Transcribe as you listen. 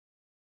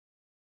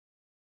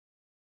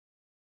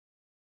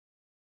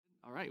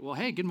All right. Well,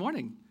 hey, good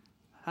morning.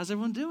 How's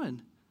everyone doing?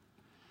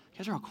 You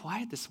guys are all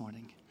quiet this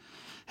morning.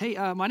 Hey,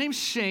 my name's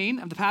Shane.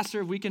 I'm the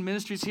pastor of Weekend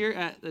Ministries here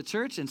at the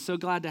church, and so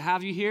glad to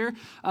have you here. Here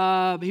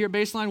at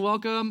Baseline,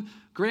 welcome.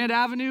 Grand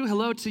Avenue,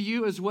 hello to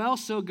you as well.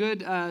 So good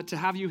to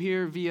have you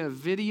here via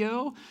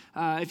video.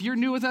 If you're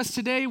new with us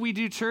today, we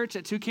do church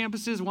at two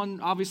campuses, one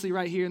obviously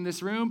right here in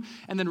this room,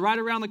 and then right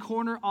around the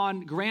corner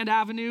on Grand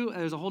Avenue,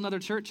 there's a whole other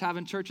church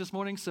having church this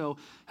morning. So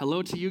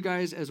hello to you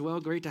guys as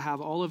well. Great to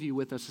have all of you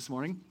with us this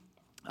morning.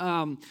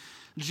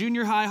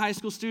 Junior high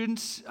school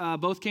students,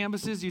 both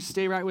campuses, you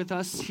stay right with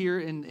us here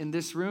in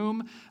this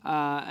room.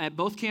 At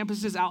both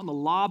campuses, out in the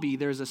lobby,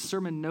 there's a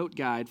sermon note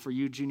guide for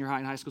you junior high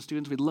and high school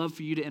students. We'd love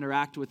for you to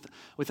interact with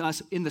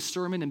us in the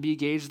sermon and be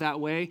engaged that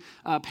way.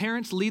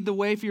 Parents, lead the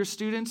way for your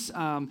students.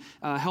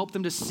 Help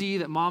them to see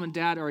that mom and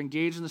dad are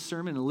engaged in the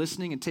sermon and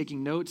listening and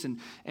taking notes, and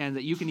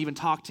that you can even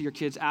talk to your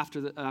kids after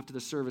the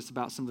service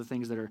about some of the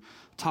things that are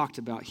talked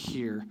about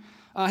here.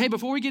 Hey,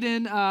 before we get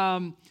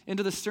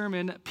into the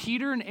sermon,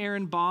 Peter and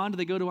Aaron Bond,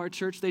 they go to our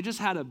church. They just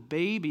had a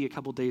baby a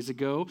couple days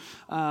ago.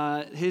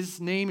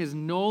 His name is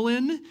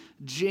Nolan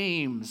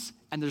James,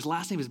 and his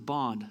last name is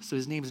Bond, so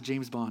his name is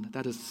James Bond.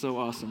 That is so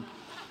awesome.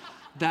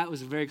 That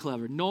was very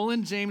clever.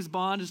 Nolan James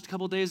Bond, just a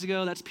couple days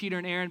ago. That's Peter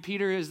and Aaron.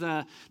 Peter is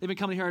they've been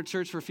coming here at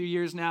church for a few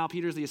years now.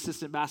 Peter's the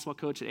assistant basketball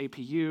coach at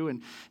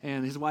APU,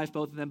 and his wife,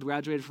 both of them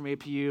graduated from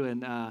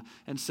APU,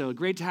 and so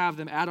great to have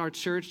them at our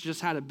church.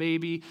 Just had a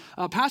baby.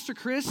 Pastor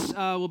Chris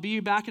will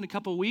be back in a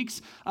couple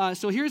weeks.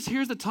 So here's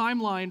the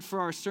timeline for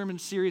our sermon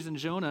series in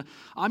Jonah.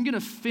 I'm going to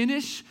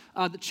finish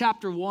the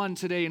chapter 1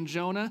 today in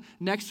Jonah.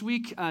 Next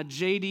week, Pastor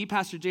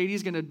JD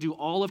is going to do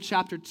all of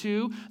chapter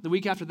 2. The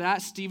week after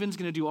that, Stephen's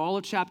going to do all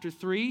of chapter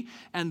 3,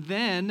 and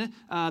then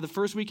the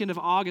first weekend of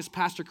August,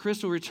 Pastor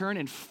Chris will return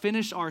and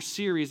finish our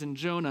series in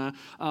Jonah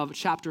of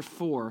chapter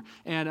 4.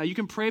 And you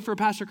can pray for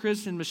Pastor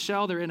Chris and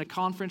Michelle. They're in a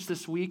conference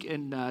this week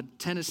in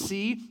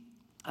Tennessee,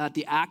 at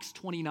the Acts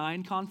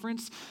 29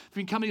 conference. If you've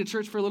been coming to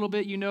church for a little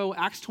bit, you know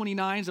Acts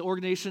 29 is an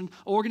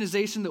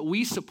organization that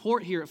we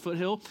support here at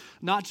Foothill,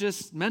 not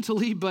just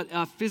mentally, but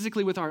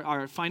physically with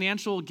our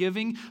financial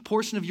giving.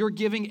 Portion of your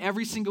giving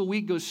every single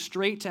week goes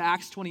straight to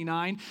Acts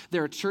 29.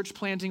 They're a church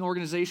planting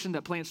organization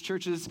that plants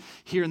churches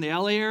here in the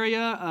LA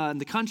area, in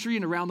the country,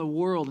 and around the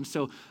world. And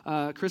so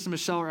Chris and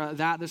Michelle are at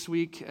that this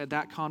week at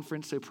that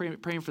conference, so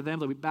praying for them.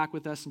 They'll be back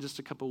with us in just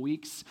a couple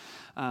weeks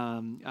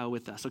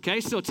with us.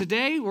 Okay, so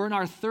today we're in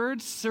our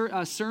third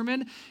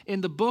sermon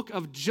in the book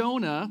of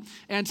Jonah,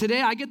 and today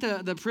I get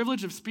the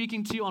privilege of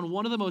speaking to you on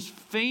one of the most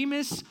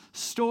famous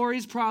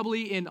stories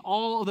probably in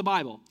all of the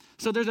Bible.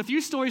 So there's a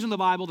few stories in the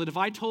Bible that if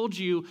I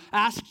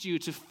asked you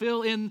to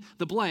fill in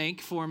the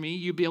blank for me,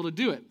 you'd be able to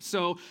do it.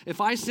 So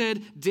if I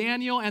said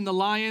Daniel and the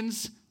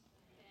lion's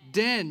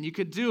den, you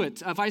could do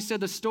it. If I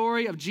said the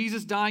story of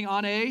Jesus dying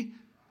on a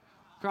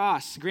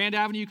cross, Grand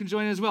Avenue, you can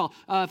join in as well.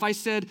 If I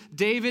said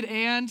David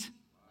and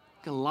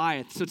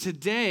Goliath. So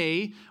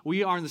today,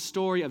 we are in the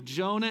story of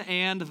Jonah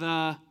and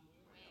the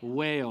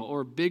whale,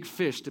 or big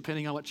fish,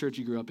 depending on what church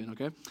you grew up in,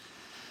 okay?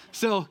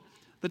 So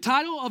the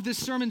title of this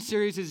sermon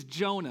series is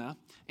Jonah,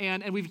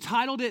 and we've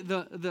titled it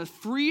the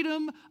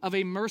Freedom of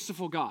a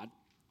Merciful God.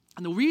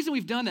 And the reason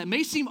we've done that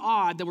may seem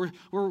odd that we're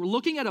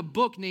looking at a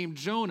book named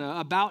Jonah,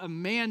 about a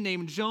man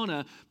named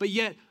Jonah, but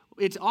yet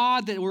it's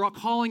odd that we're all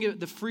calling it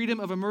the freedom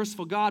of a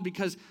merciful God,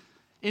 because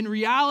in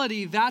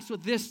reality, that's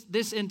what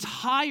this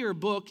entire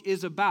book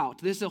is about.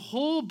 This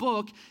whole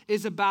book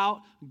is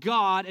about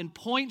God and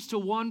points to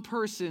one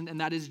person,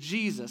 and that is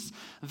Jesus.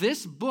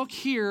 This book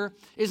here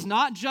is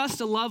not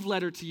just a love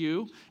letter to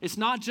you. It's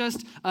not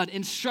just an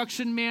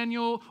instruction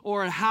manual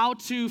or a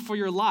how-to for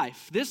your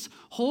life. This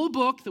whole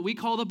book that we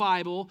call the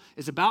Bible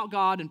is about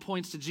God and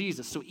points to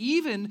Jesus. So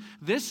even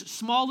this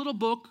small little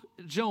book,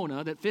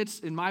 Jonah, that fits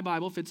in my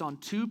Bible, fits on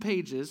 2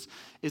 pages,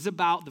 is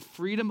about the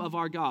freedom of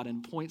our God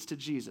and points to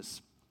Jesus.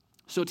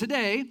 So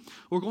today,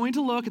 we're going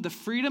to look at the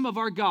freedom of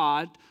our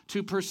God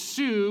to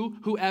pursue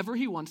whoever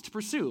he wants to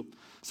pursue.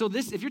 So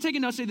if you're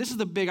taking notes today, this is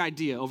the big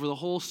idea over the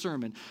whole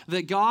sermon,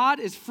 that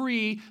God is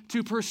free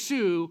to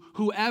pursue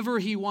whoever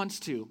he wants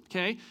to,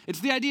 okay?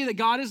 It's the idea that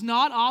God is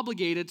not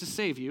obligated to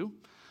save you,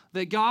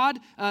 that God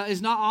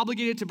is not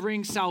obligated to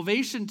bring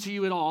salvation to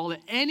you at all,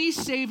 that any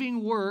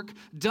saving work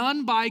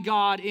done by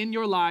God in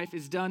your life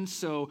is done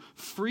so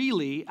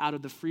freely out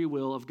of the free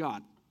will of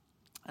God.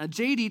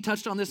 JD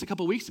touched on this a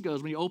couple weeks ago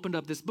when he opened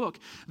up this book,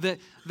 that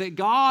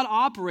God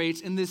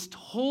operates in this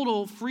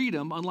total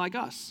freedom unlike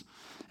us.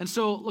 And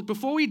so, look,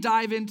 before we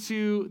dive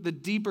into the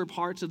deeper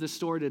parts of this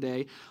story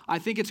today, I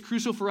think it's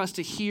crucial for us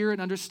to hear and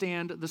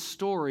understand the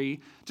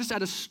story just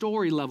at a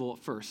story level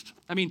at first.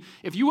 I mean,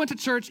 if you went to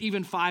church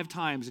even 5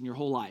 times in your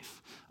whole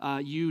life,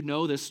 you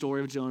know this story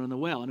of Jonah and the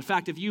whale. And in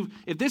fact,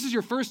 if this is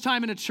your first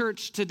time in a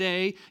church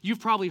today, you've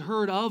probably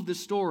heard of the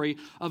story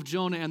of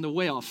Jonah and the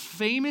whale, a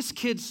famous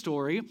kid's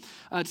story.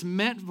 It's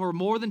meant for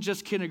more than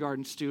just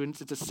kindergarten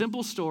students. It's a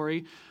simple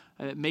story.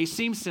 It may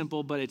seem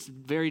simple, but it's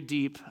very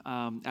deep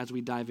as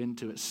we dive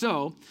into it.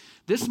 So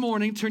this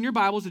morning, turn your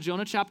Bibles to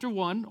Jonah chapter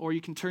 1, or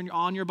you can turn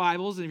on your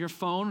Bibles and your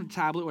phone or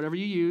tablet, whatever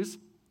you use.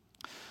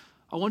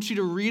 I want you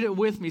to read it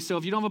with me. So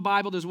if you don't have a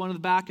Bible, there's one in the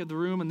back of the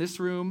room, in this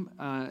room,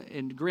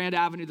 in Grand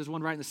Avenue. There's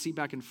one right in the seat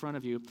back in front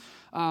of you.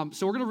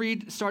 So we're going to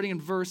read starting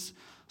in verse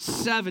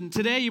 7.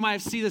 Today, you might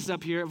have seen this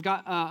up here. I've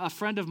got a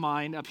friend of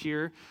mine up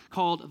here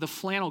called the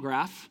flannel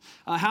graph.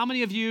 How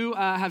many of you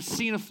have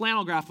seen a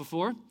flannel graph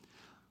before?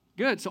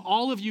 Good. So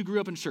all of you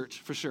grew up in church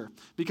for sure,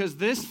 because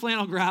this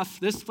flannel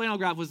graph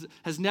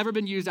has never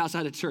been used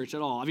outside of church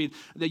at all. I mean,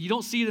 you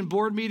don't see it in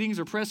board meetings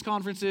or press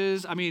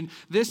conferences. I mean,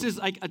 this is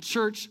like a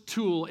church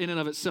tool in and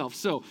of itself.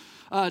 So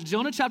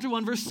Jonah chapter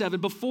 1, verse 7.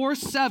 Before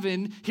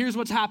 7, here's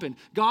what's happened.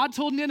 God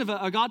told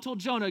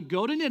Jonah,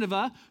 go to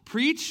Nineveh,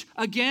 preach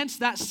against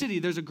that city.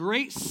 There's a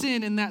great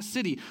sin in that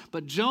city.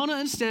 But Jonah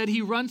instead,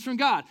 he runs from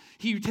God.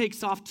 He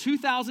takes off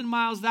 2,000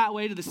 miles that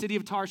way to the city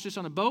of Tarshish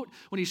on a boat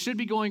when he should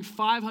be going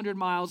 500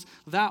 miles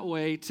that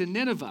way to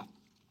Nineveh.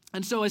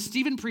 And so as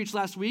Stephen preached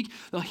last week,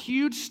 a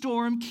huge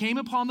storm came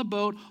upon the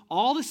boat.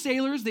 All the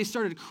sailors, they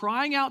started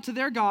crying out to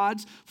their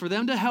gods for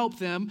them to help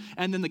them.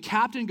 And then the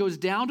captain goes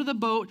down to the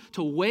boat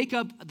to wake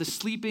up the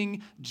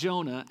sleeping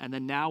Jonah. And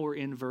then now we're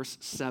in verse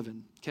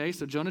 7. Okay,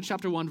 so Jonah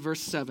chapter 1,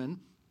 verse 7.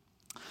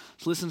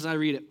 So listen as I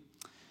read it.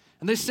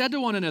 And they said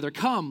to one another,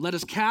 come, let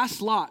us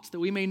cast lots, that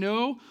we may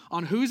know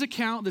on whose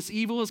account this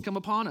evil has come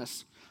upon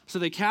us. So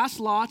they cast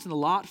lots, and the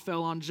lot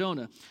fell on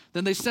Jonah.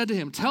 Then they said to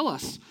him, tell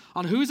us,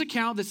 on whose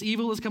account this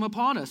evil has come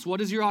upon us? What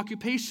is your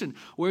occupation?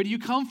 Where do you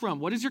come from?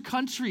 What is your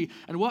country?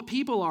 And what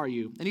people are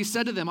you? And he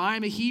said to them, I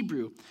am a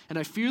Hebrew, and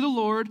I fear the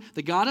Lord,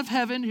 the God of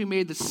heaven, who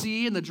made the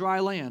sea and the dry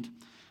land.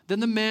 Then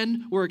the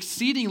men were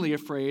exceedingly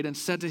afraid and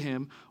said to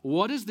him,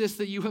 what is this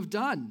that you have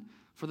done?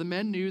 For the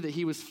men knew that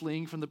he was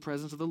fleeing from the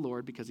presence of the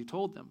Lord because he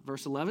told them.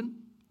 Verse 11.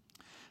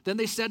 Then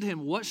they said to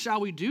him, what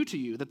shall we do to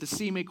you, that the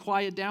sea may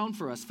quiet down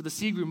for us? For the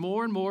sea grew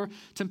more and more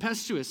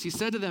tempestuous. He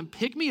said to them,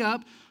 pick me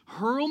up,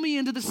 hurl me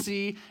into the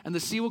sea, and the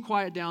sea will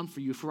quiet down for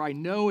you. For I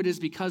know it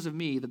is because of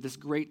me that this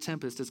great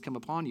tempest has come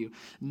upon you.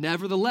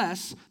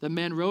 Nevertheless, the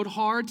men rowed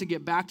hard to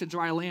get back to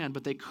dry land,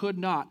 but they could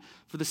not,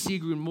 for the sea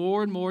grew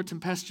more and more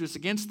tempestuous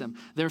against them.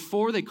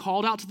 Therefore they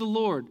called out to the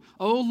Lord,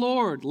 O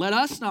Lord, let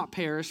us not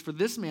perish for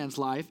this man's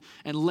life,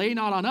 and lay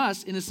not on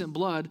us innocent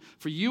blood,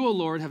 for you, O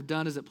Lord, have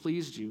done as it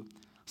pleased you.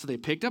 So they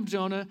picked up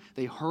Jonah,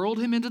 they hurled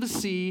him into the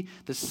sea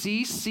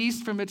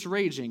ceased from its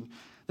raging.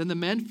 Then the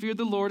men feared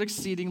the Lord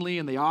exceedingly,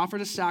 and they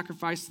offered a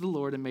sacrifice to the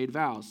Lord and made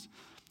vows.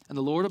 And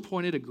the Lord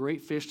appointed a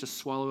great fish to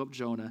swallow up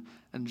Jonah,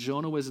 and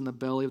Jonah was in the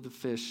belly of the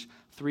fish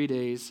 3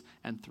 days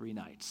and 3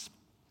 nights.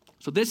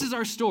 So this is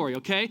our story,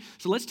 okay?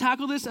 So let's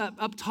tackle this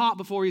up top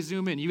before we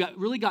zoom in. You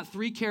really got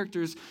 3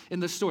 characters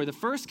in the story. The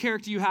first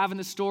character you have in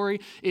the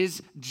story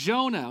is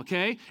Jonah,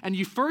 okay? And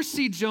you first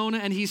see Jonah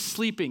and he's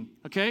sleeping,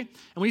 okay? And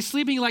when he's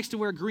sleeping, he likes to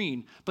wear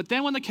green. But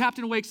then when the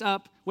captain wakes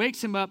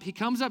him up, he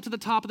comes up to the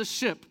top of the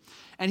ship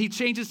and he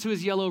changes to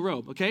his yellow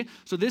robe, okay?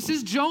 So this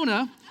is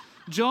Jonah.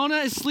 Jonah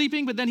is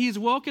sleeping, but then he's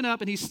woken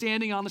up and he's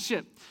standing on the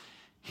ship.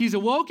 He's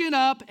awoken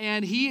up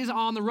and he is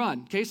on the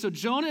run. Okay, so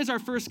Jonah is our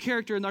first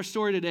character in our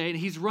story today, and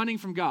he's running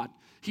from God.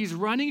 He's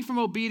running from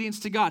obedience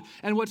to God.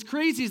 And what's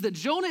crazy is that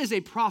Jonah is a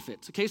prophet.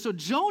 Okay, so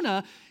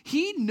Jonah,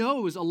 he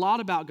knows a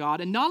lot about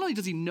God. And not only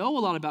does he know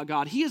a lot about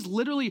God, he has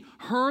literally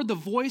heard the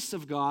voice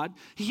of God.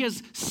 He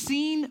has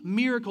seen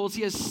miracles.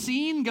 He has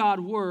seen God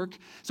work.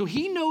 So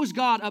he knows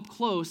God up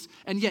close,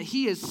 and yet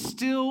he is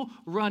still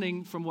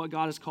running from what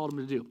God has called him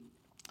to do.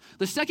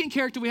 The second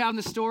character we have in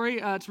the story,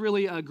 it's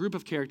really a group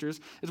of characters,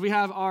 is we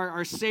have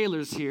our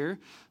sailors here.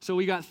 So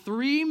we got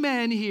 3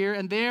 men here,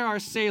 and they're our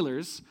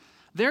sailors.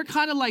 They're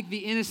kind of like the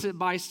innocent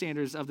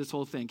bystanders of this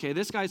whole thing, okay?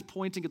 This guy's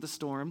pointing at the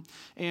storm,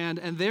 and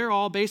they're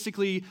all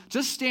basically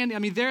just standing. I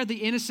mean, they're the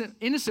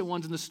innocent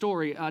ones in the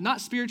story,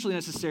 not spiritually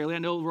necessarily. I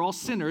know we're all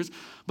sinners,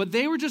 but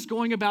they were just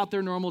going about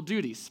their normal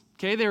duties.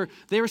 Okay,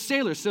 they were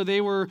sailors, so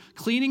they were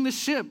cleaning the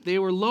ship, they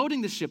were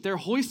loading the ship, they're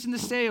hoisting the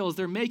sails,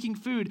 they're making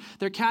food,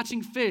 they're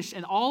catching fish,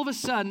 and all of a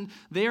sudden,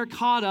 they are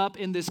caught up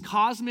in this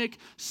cosmic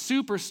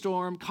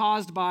superstorm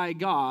caused by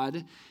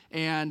God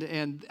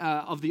and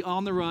of the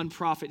on-the-run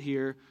prophet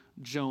here,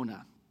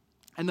 Jonah.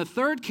 And the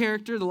third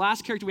character, the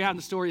last character we have in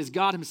the story is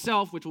God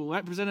himself, which will be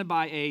represented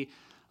by a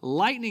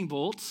lightning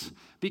bolt,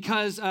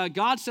 because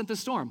God sent the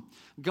storm.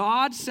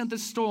 God sent the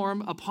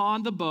storm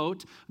upon the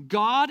boat.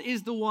 God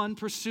is the one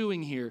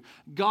pursuing here.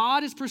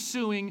 God is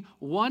pursuing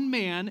one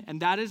man,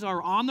 and that is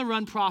our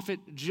on-the-run prophet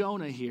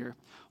Jonah here.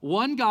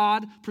 One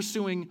God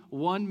pursuing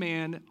one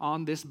man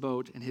on this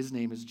boat, and his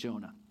name is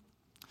Jonah.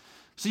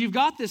 So you've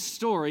got this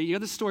story. You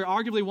have this story,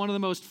 arguably one of the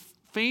most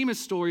famous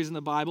stories in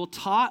the Bible,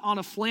 taught on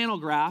a flannel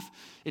graph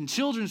in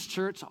children's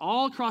church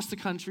all across the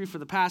country for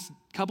the past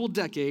couple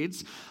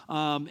decades.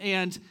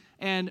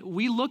 And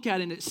we look at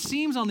it, and it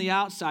seems on the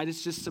outside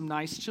it's just some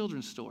nice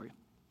children's story.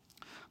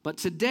 But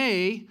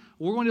today,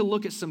 we're going to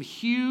look at some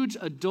huge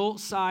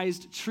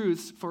adult-sized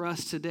truths for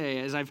us today.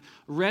 As I've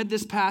read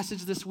this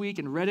passage this week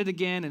and read it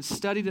again and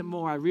studied it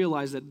more, I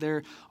realize that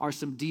there are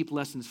some deep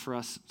lessons for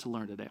us to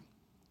learn today.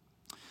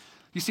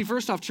 You see,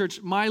 first off,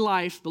 church, my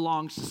life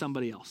belongs to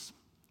somebody else.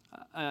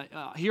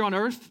 Here on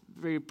earth,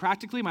 very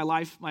practically, my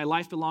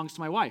life belongs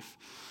to my wife,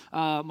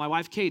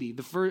 Katie.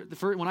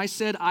 When I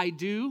said I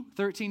do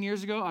 13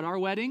 years ago at our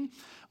wedding,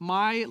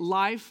 my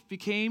life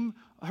became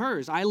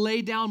hers. I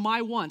lay down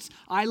my wants.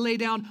 I lay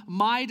down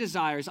my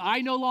desires.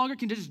 I no longer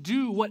can just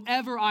do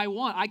whatever I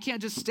want. I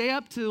can't just stay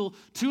up till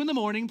 2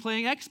 a.m.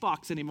 playing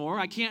Xbox anymore.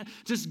 I can't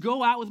just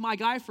go out with my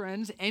guy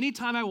friends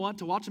anytime I want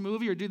to watch a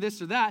movie or do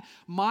this or that.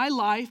 My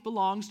life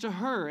belongs to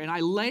her, and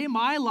I lay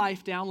my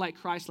life down like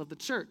Christ loved the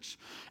church.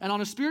 And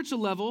on a spiritual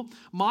level,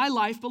 my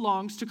life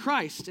belongs to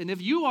Christ. And if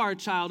you are a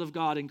child of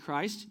God in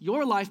Christ,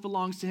 your life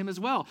belongs to him as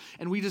well.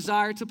 And we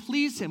desire to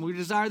please him. We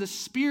desire the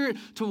Spirit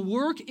to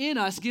work in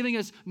us, giving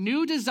us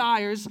new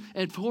desires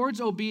and towards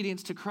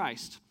obedience to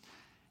Christ.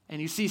 And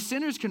you see,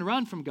 sinners can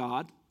run from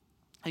God,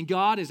 and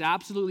God is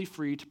absolutely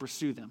free to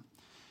pursue them.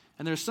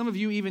 And there's some of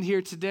you even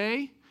here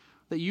today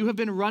that you have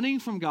been running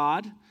from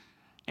God,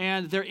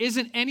 and there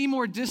isn't any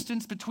more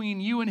distance between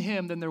you and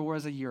him than there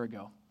was a year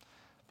ago,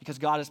 because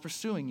God is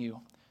pursuing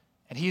you,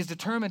 and he is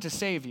determined to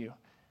save you.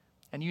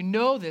 And you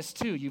know this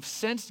too. You've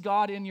sensed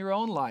God in your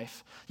own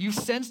life. You've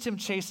sensed him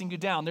chasing you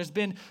down. There's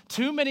been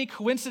too many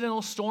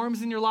coincidental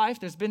storms in your life.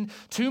 There's been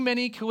too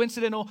many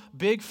coincidental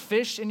big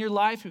fish in your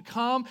life who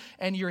come,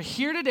 and you're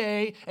here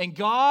today, and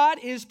God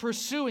is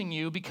pursuing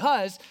you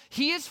because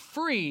he is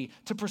free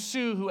to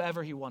pursue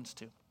whoever he wants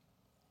to.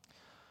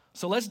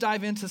 So let's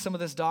dive into some of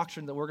this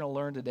doctrine that we're going to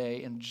learn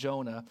today in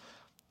Jonah.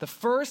 The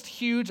first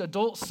huge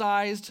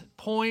adult-sized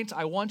point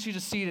I want you to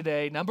see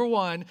today, number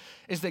one,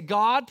 is that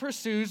God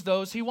pursues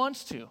those he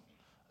wants to,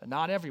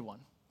 not everyone,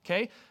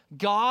 okay?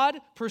 God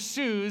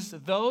pursues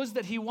those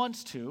that he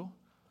wants to,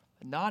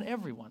 not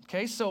everyone,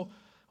 okay? So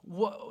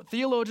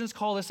theologians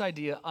call this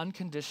idea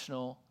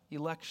unconditional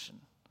election.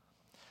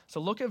 So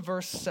look at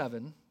verse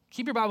 7.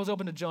 Keep your Bibles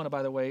open to Jonah,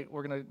 by the way.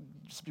 We're going to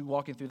just be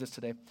walking through this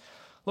today.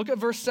 Look at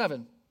verse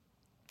 7.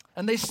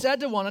 And they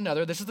said to one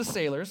another, this is the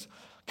sailors,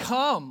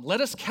 "Come,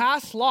 let us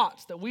cast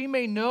lots, that we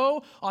may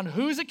know on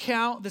whose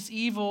account this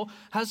evil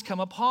has come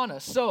upon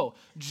us." So,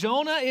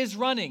 Jonah is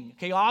running.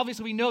 Okay,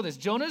 obviously we know this.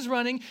 Jonah is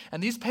running,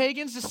 and these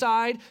pagans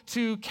decide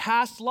to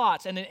cast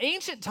lots. And in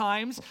ancient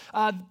times,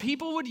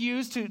 people would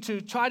use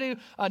to try to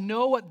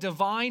know what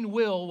divine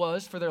will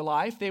was for their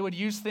life. They would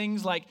use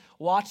things like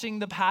watching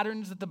the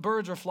patterns that the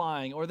birds were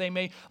flying, or they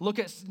may look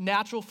at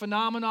natural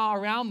phenomena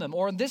around them.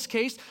 Or in this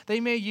case, they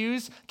may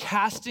use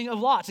casting of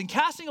lots. And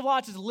casting of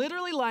lots is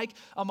literally like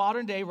a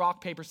modern day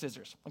rock, paper,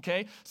 scissors,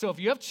 okay? So if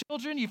you have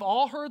children, you've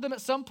all heard them at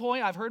some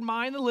point. I've heard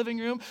mine in the living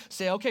room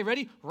say, okay,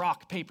 ready?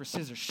 Rock, paper,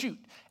 scissors, shoot.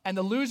 And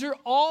the loser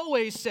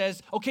always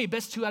says, okay,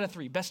 best 2 out of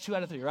 3,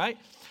 right?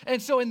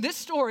 And so in this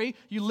story,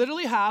 you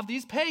literally have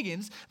these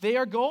pagans. They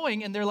are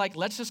going and they're like,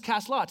 let's just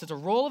cast lots. It's a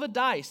roll of a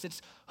dice.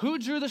 It's who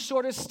drew the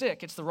shortest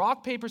stick. It's the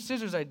rock, paper,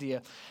 scissors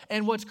idea.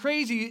 And what's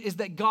crazy is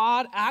that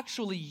God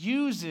actually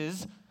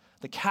uses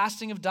the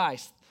casting of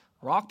dice,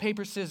 rock,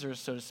 paper, scissors,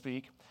 so to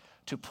speak,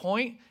 to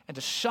point and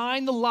to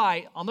shine the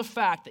light on the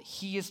fact that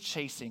he is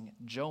chasing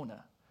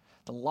Jonah.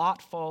 The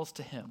lot falls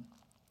to him.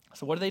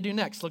 So what do they do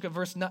next? Look at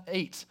verse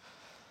 8.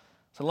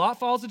 So lot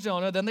falls to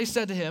Jonah. Then they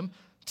said to him,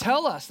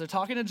 "Tell us," they're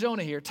talking to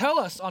Jonah here, "tell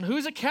us on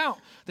whose account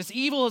this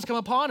evil has come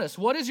upon us.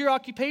 What is your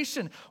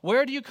occupation?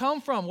 Where do you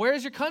come from? Where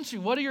is your country?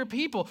 What are your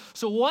people?"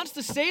 So once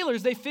the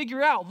sailors, they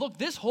figure out, look,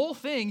 this whole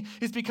thing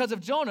is because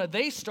of Jonah,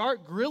 they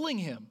start grilling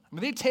him. I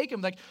mean, they take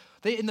him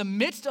in the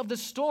midst of the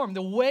storm,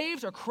 the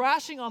waves are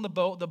crashing on the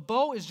boat. The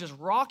boat is just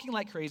rocking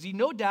like crazy.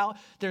 No doubt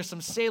there's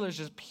some sailors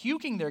just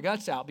puking their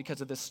guts out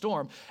because of this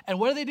storm. And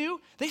what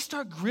do? They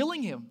start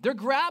grilling him. They're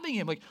grabbing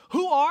him like,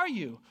 "Who are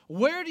you?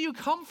 Where do you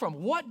come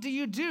from? What do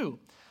you do?"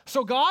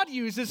 So God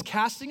uses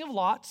casting of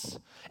lots,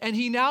 and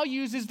he now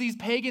uses these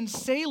pagan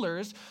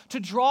sailors to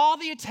draw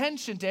the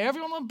attention to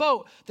everyone on the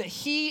boat that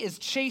he is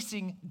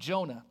chasing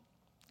Jonah.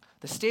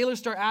 The sailors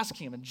start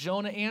asking him, and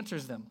Jonah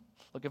answers them.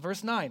 Look at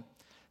verse 9.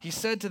 He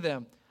said to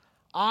them,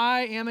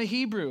 "I am a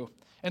Hebrew,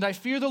 and I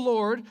fear the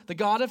Lord, the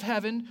God of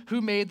heaven,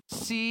 who made the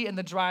sea and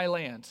the dry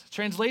land."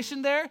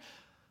 Translation there,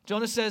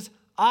 Jonah says,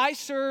 "I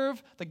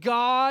serve the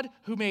God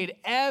who made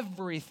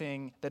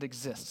everything that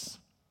exists."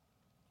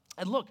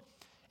 And look,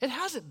 it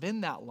hasn't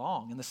been that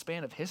long in the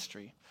span of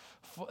history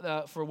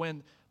for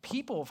when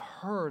people have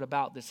heard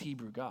about this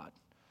Hebrew God.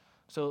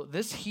 So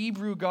this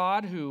Hebrew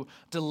God who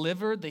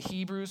delivered the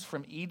Hebrews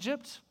from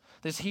Egypt,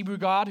 this Hebrew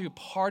God who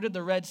parted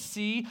the Red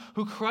Sea,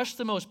 who crushed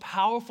the most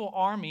powerful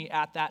army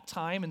at that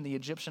time in the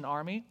Egyptian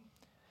army.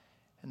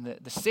 And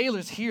the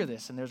sailors hear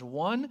this, and there's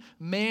one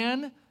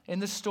man in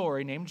the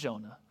story named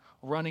Jonah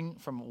running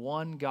from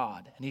one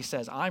God. And he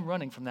says, "I'm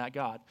running from that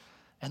God."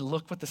 And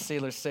look what the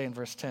sailors say in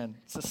verse 10.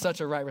 It's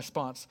such a right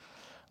response.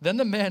 "Then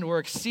the men were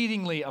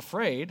exceedingly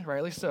afraid,"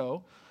 rightly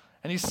so,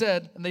 and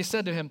they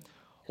said to him,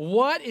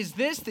 "What is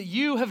this that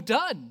you have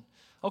done?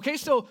 Okay,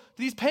 so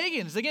these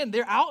pagans, again,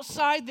 they're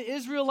outside the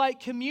Israelite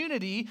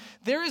community.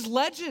 There is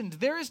legend,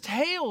 there is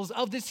tales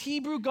of this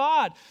Hebrew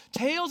God,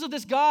 tales of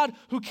this God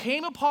who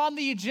came upon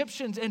the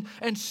Egyptians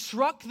and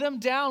struck them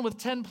down with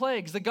 10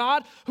 plagues, the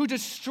God who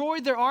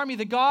destroyed their army,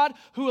 the God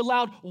who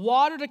allowed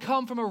water to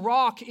come from a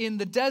rock in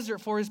the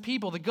desert for his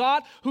people, the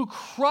God who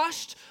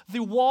crushed the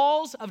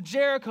walls of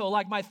Jericho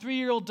like my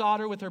 3-year-old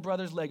daughter with her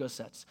brother's Lego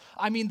sets.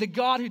 I mean, the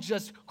God who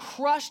just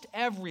crushed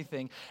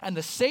everything. And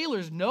the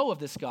sailors know of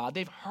this God.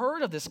 They've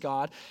heard of this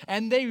God,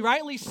 and they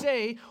rightly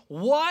say,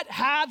 "What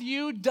have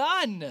you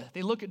done?"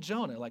 They look at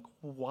Jonah like,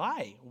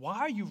 why? Why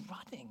are you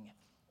running?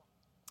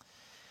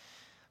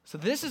 So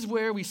this is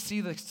where we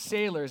see the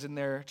sailors in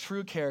their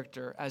true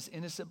character as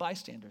innocent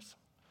bystanders.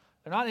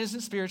 They're not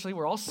innocent spiritually.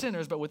 We're all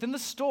sinners, but within the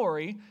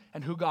story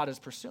and who God is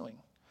pursuing.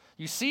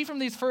 You see from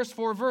these first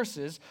 4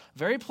 verses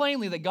very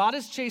plainly that God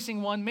is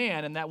chasing one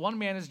man, and that one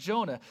man is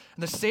Jonah.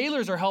 And the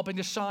sailors are helping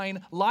to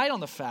shine light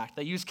on the fact.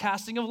 They use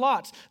casting of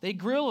lots. They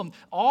grill him,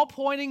 all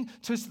pointing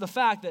to the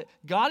fact that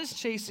God is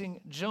chasing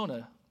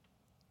Jonah.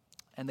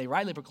 And they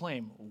rightly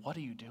proclaim, "What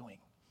are you doing?"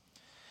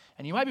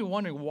 And you might be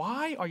wondering,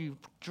 why are you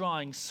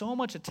drawing so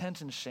much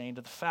attention, Shane,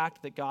 to the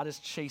fact that God is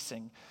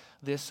chasing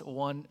this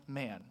one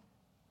man?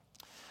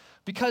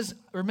 Because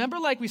remember,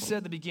 like we said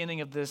at the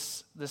beginning of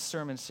this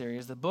sermon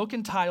series, the book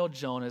entitled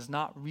Jonah is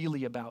not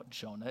really about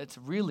Jonah. It's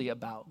really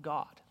about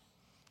God.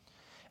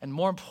 And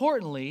more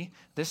importantly,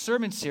 this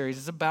sermon series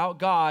is about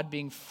God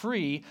being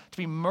free to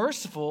be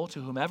merciful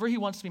to whomever he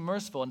wants to be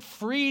merciful and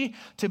free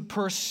to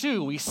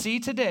pursue. We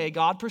see today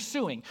God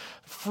pursuing,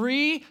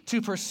 free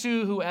to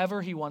pursue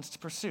whoever he wants to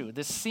pursue.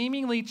 This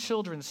seemingly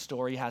children's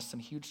story has some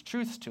huge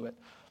truths to it.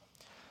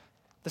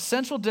 The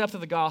central depth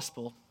of the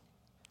gospel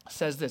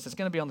says this. It's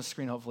going to be on the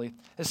screen, hopefully.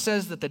 It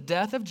says that the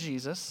death of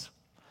Jesus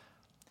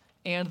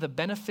and the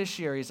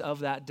beneficiaries of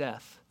that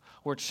death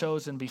were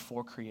chosen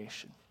before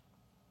creation.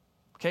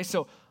 Okay,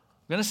 so I'm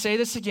going to say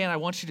this again. I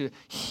want you to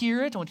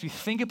hear it. I want you to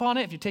think upon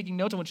it. If you're taking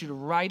notes, I want you to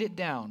write it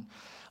down.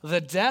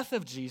 The death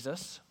of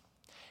Jesus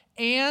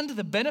and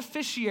the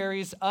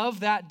beneficiaries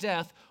of that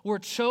death were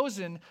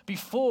chosen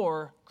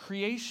before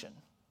creation.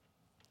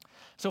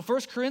 So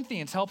 1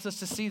 Corinthians helps us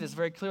to see this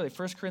very clearly.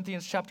 1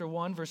 Corinthians chapter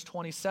 1, verse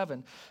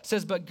 27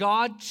 says, "But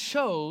God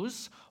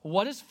chose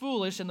what is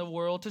foolish in the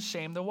world to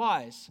shame the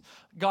wise.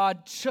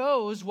 God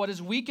chose what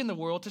is weak in the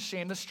world to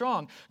shame the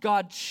strong.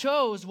 God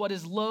chose what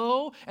is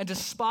low and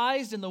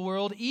despised in the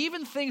world,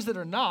 even things that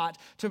are not,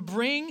 to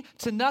bring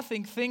to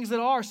nothing things that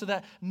are, so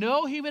that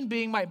no human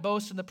being might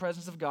boast in the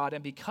presence of God.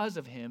 And because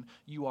of him,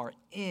 you are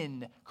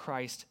in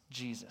Christ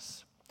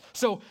Jesus."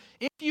 So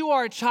if you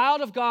are a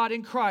child of God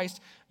in Christ,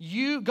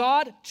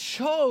 God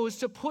chose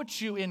to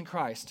put you in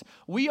Christ.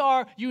 We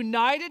are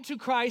united to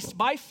Christ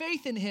by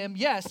faith in him,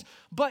 yes,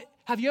 but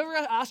have you ever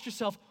asked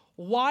yourself,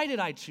 why did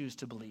I choose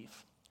to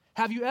believe?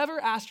 Have you ever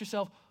asked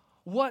yourself,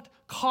 what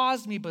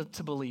caused me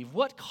to believe?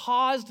 What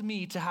caused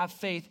me to have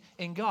faith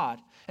in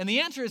God? And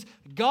the answer is,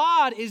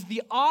 God is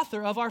the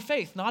author of our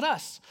faith, not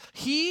us.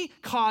 He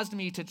caused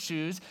me to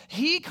choose.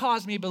 He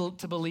caused me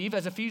to believe,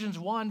 as Ephesians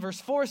 1 verse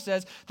 4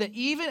 says, that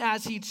even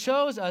as he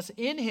chose us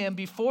in him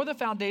before the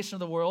foundation of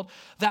the world,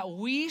 that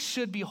we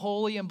should be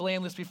holy and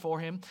blameless before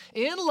him.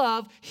 In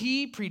love,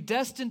 he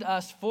predestined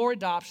us for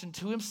adoption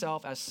to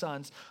himself as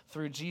sons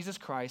through Jesus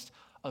Christ,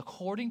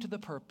 according to the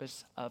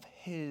purpose of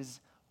his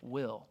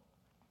will.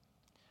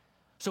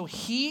 So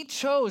he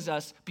chose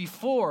us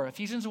before,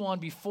 Ephesians 1,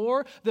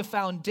 before the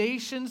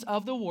foundations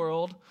of the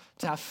world,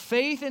 to have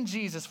faith in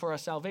Jesus for our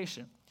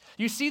salvation.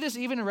 You see this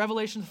even in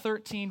Revelation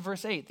 13,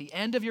 verse 8, the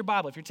end of your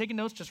Bible. If you're taking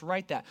notes, just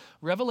write that.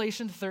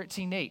 Revelation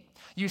 13, 8.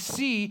 You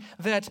see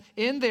that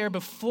in there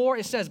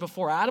it says,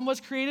 before Adam was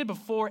created,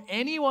 before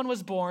anyone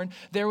was born,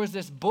 there was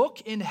this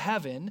book in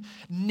heaven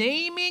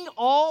naming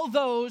all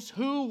those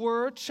who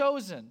were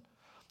chosen.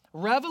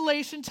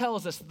 Revelation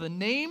tells us that the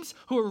names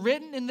who are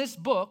written in this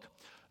book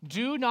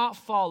do not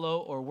follow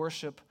or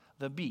worship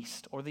the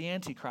beast or the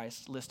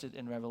Antichrist listed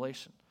in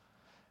Revelation.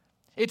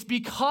 It's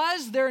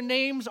because their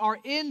names are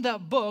in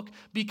that book,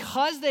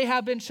 because they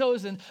have been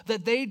chosen,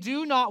 that they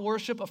do not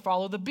worship or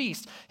follow the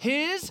beast.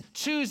 His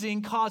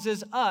choosing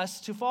causes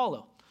us to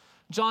follow.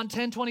 John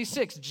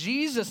 10:26,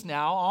 Jesus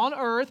now on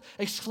earth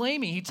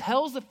exclaiming, he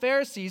tells the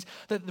Pharisees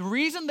that the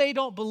reason they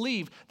don't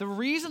believe, the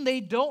reason they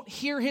don't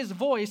hear his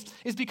voice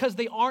is because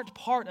they aren't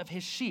part of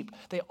his sheep.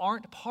 They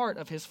aren't part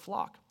of his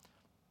flock.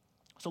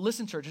 So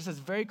listen, church, this is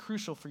very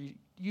crucial for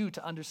you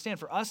to understand,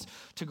 for us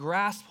to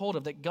grasp hold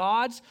of, that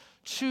God's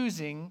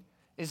choosing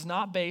is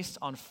not based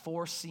on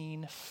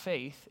foreseen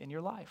faith in your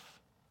life.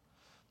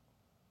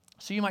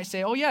 So you might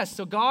say, oh yes,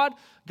 so God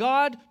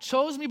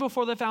chose me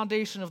before the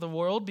foundation of the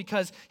world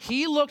because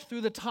he looked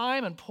through the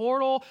time and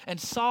portal and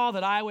saw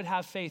that I would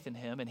have faith in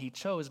him, and he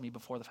chose me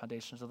before the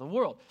foundations of the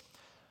world.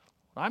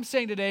 What I'm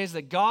saying today is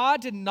that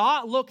God did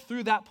not look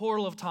through that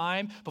portal of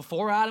time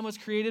before Adam was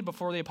created,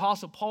 before the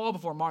Apostle Paul,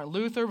 before Martin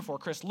Luther, before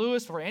Chris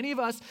Lewis, before any of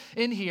us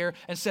in here,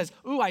 and says,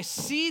 ooh, I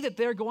see that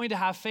they're going to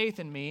have faith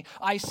in me.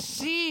 I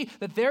see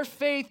that their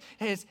faith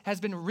has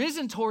been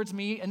risen towards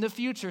me in the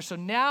future, so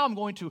now I'm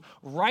going to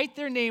write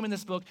their name in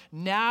this book.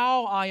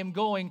 Now I am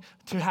going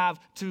to have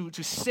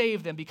to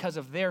save them because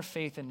of their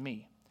faith in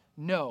me.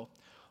 No,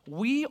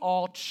 we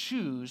all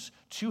choose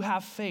to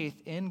have faith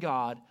in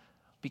God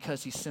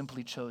because he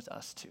simply chose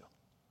us to.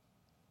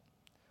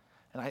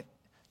 And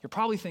you're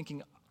probably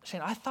thinking, Shane,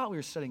 I thought we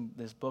were studying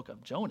this book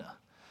of Jonah.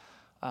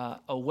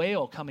 A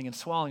whale coming and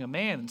swallowing a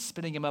man and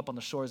spitting him up on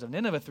the shores of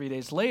Nineveh 3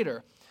 days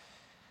later.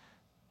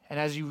 And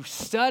as you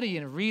study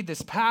and read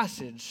this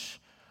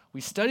passage,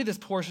 we study this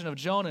portion of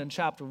Jonah in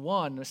chapter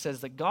 1. It says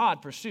that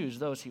God pursues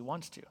those he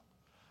wants to.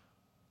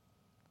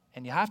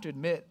 And you have to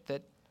admit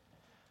that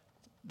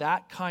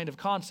that kind of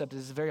concept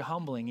is very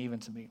humbling even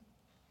to me.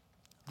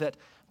 That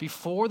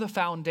before the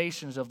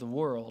foundations of the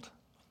world,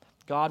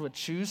 God would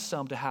choose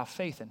some to have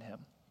faith in him,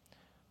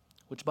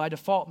 which by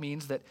default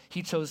means that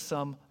he chose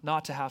some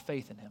not to have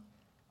faith in him.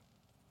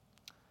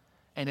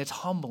 And it's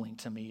humbling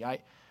to me.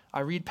 I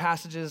read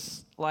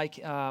passages like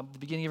the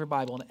beginning of your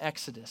Bible in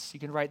Exodus. You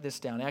can write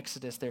this down,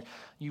 Exodus there.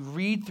 You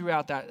read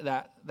throughout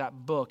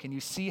that book and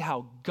you see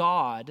how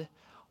God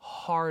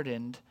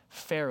hardened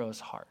Pharaoh's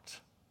heart.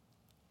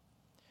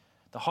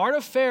 The heart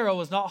of Pharaoh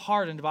was not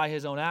hardened by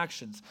his own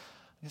actions.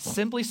 It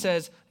simply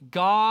says,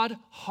 God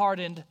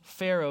hardened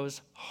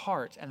Pharaoh's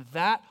heart. And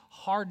that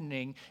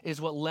hardening is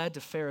what led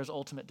to Pharaoh's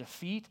ultimate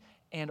defeat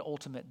and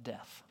ultimate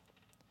death.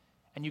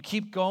 And you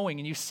keep going,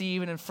 and you see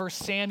even in 1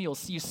 Samuel,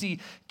 you see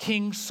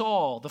King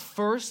Saul, the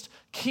first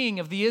king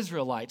of the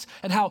Israelites,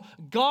 and how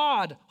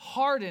God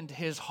hardened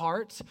his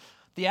heart.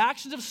 The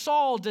actions of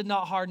Saul did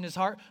not harden his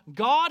heart.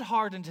 God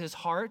hardened his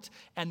heart,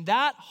 and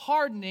that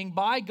hardening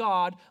by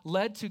God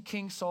led to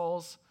King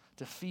Saul's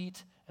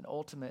defeat and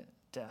ultimate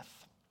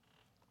death.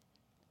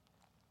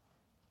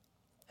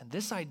 And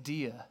this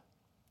idea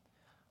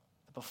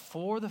that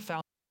before the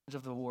foundations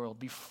of the world,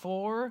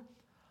 before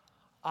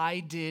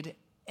I did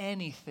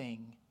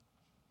anything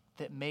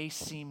that may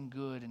seem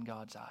good in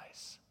God's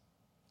eyes,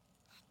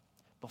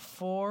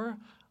 before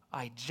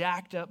I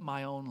jacked up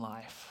my own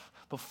life,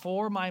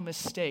 before my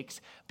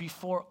mistakes,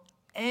 before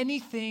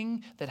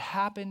anything that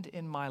happened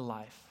in my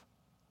life,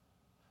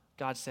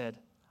 God said,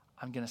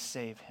 I'm going to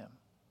save him.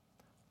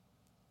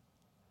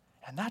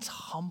 And that's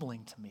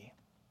humbling to me.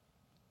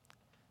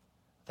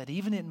 That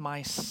even in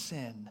my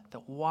sin,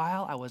 that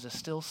while I was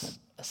still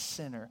a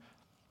sinner,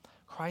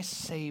 Christ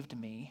saved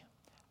me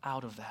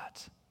out of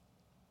that.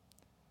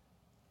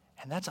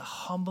 And that's a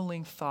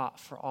humbling thought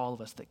for all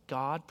of us, that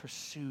God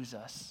pursues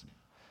us,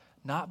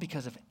 not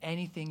because of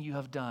anything you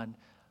have done,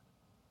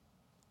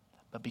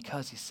 but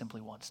because he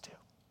simply wants to.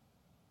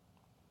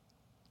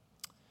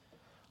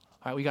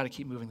 All right, we got to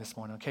keep moving this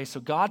morning, okay? So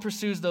God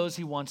pursues those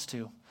he wants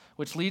to,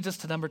 which leads us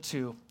to number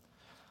 2.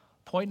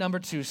 Point number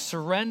 2,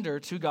 surrender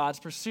to God's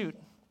pursuit.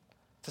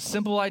 It's a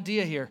simple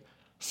idea here.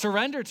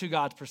 Surrender to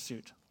God's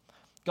pursuit.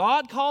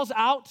 God calls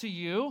out to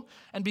you,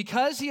 and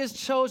because he has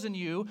chosen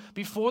you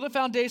before the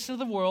foundation of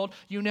the world,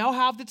 you now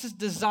have this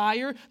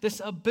desire,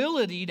 this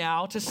ability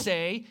now to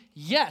say,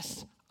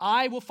 yes,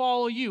 I will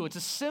follow you. It's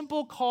a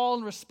simple call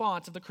and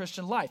response of the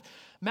Christian life.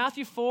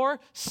 Matthew 4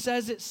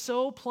 says it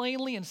so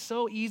plainly and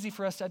so easy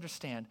for us to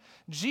understand.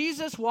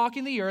 Jesus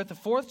walking the earth, the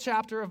 4th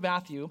chapter of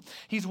Matthew,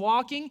 he's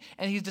walking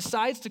and he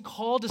decides to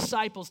call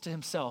disciples to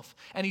himself.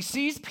 And he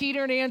sees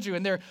Peter and Andrew,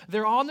 and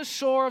they're on the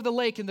shore of the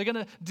lake, and they're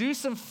going to do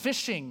some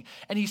fishing.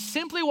 And he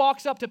simply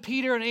walks up to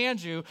Peter and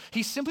Andrew.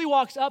 He simply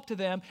walks up to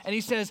them and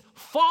he says,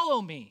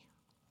 follow me.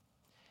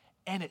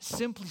 And it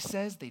simply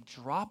says they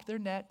dropped their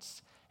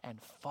nets and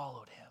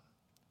followed him.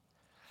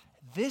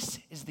 This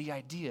is the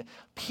idea.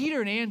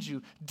 Peter and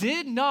Andrew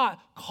did not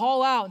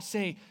call out and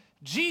say,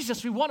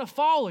 Jesus, we want to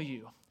follow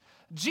you.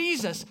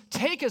 Jesus,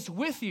 take us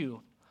with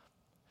you.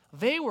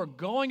 They were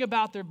going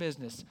about their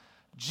business.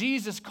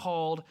 Jesus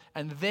called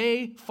and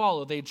they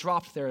followed. They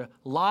dropped their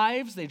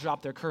lives, they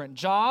dropped their current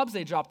jobs,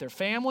 they dropped their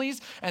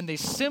families, and they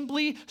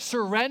simply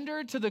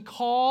surrendered to the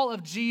call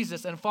of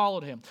Jesus and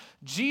followed him.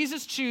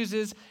 Jesus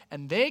chooses,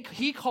 and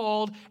he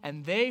called,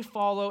 and they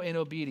follow in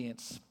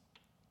obedience.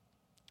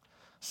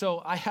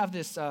 So I have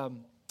this, so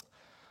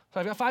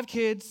I've got 5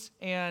 kids,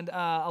 and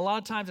a lot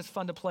of times it's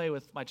fun to play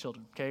with my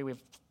children, okay? We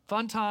have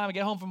fun time. I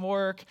get home from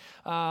work,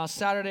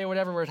 Saturday or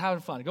whatever, we're having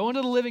fun. Go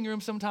into the living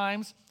room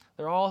sometimes.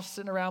 They're all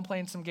sitting around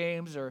playing some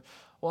games or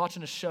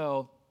watching a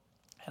show,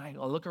 and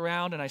I look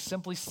around and I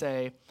simply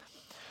say,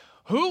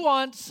 who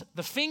wants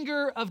the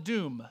finger of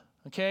doom?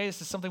 Okay,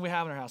 this is something we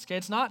have in our house. Okay,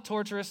 it's not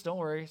torturous. Don't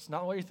worry. It's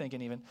not what you're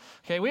thinking even.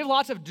 Okay, we have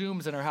lots of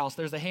dooms in our house.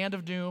 There's the hand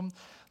of doom.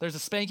 There's the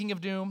spanking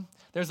of doom.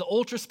 There's the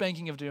ultra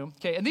spanking of doom.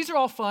 Okay, and these are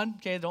all fun.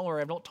 Okay, don't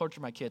worry. I don't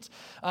torture my kids.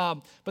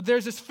 But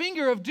there's this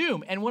finger of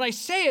doom. And when I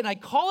say it and I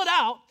call it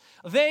out,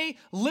 they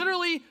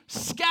literally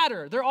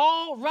scatter. They're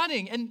all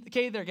running. And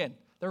okay, there again.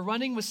 They're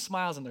running with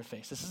smiles on their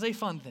face. This is a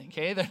fun thing,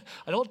 okay?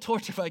 I don't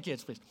torture my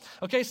kids, please.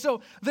 Okay,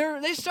 so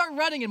they start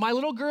running, and my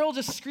little girl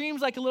just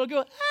screams like a little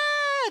girl.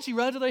 And she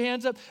runs with her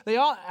hands up.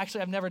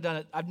 I've never done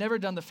it. I've never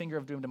done the finger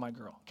of doom to my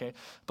girl, okay?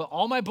 But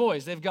all my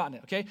boys, they've gotten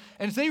it, okay?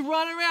 And they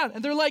run around,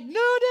 and they're like, no,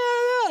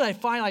 no, no.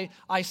 And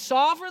I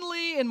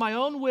sovereignly, in my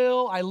own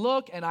will, I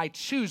look, and I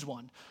choose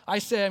one. I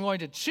say, I'm going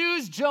to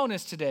choose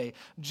Jonas today.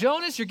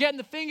 Jonas, you're getting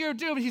the finger of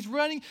doom. And he's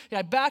running. And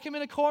I back him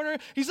in a corner.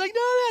 He's like,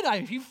 no, no,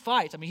 no. He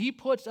fights. I mean, he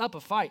puts up a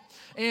fight.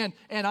 And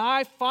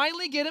I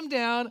finally get him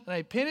down, and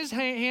I pin his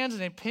hands,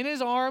 and I pin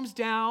his arms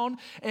down,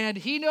 and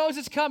he knows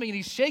it's coming, and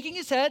he's shaking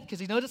his head because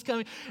he knows it's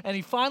coming.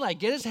 And I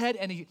get his head,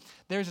 and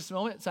there's this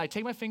moment, so I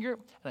take my finger,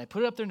 and I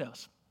put it up their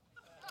nose.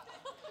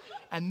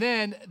 And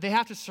then they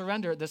have to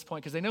surrender at this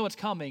point because they know it's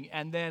coming,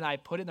 and then I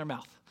put it in their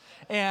mouth.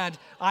 And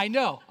I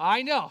know.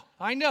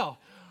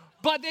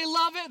 But they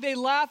love it. They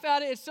laugh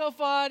at it. It's so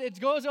fun. It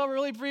goes over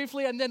really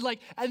briefly, and then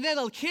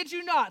I'll kid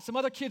you not, some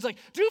other kids like,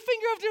 do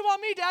finger of doom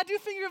on me, Dad. Do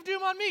finger of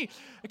doom on me.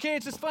 Okay,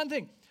 it's this fun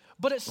thing.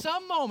 But at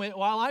some moment,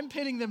 while I'm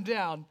pinning them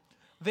down,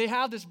 they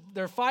have this,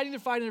 they're fighting,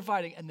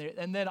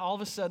 and then all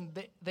of a sudden,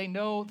 they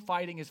know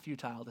fighting is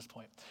futile at this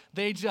point.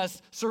 They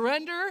just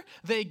surrender,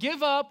 they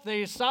give up,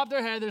 they stop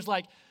their head, there's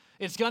like,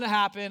 it's going to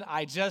happen,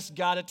 I just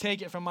got to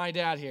take it from my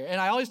dad here.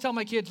 And I always tell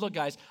my kids, look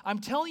guys, I'm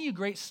telling you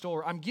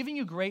I'm giving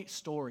you great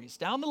stories.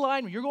 Down the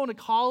line, when you're going to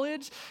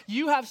college,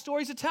 you have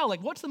stories to tell.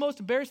 Like, what's the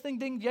most embarrassing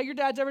thing your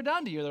dad's ever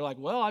done to you? They're like,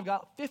 well, I've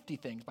got 50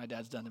 things my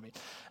dad's done to me.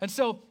 And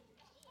so,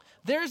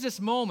 there's this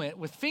moment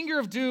with finger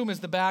of doom as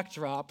the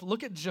backdrop.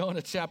 Look at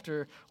Jonah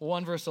chapter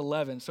 1, verse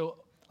 11. So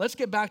let's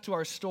get back to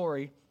our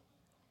story.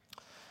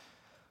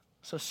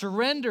 So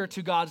surrender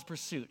to God's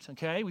pursuit,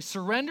 okay? We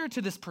surrender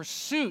to this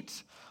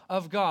pursuit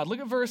of God. Look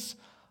at verse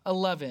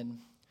 11.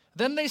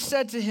 Then they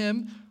said to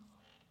him,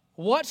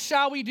 what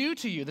shall we do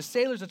to you? The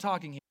sailors are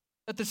talking here.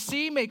 That the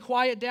sea may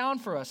quiet down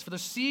for us, for the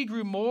sea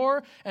grew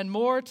more and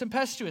more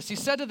tempestuous. He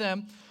said to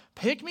them,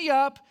 pick me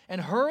up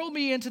and hurl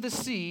me into the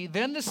sea,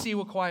 then the sea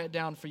will quiet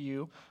down for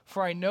you,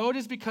 for I know it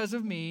is because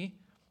of me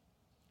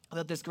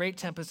that this great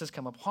tempest has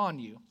come upon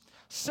you.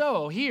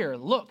 So here,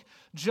 look,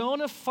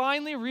 Jonah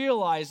finally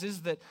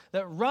realizes that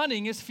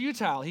running is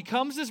futile. He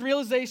comes to this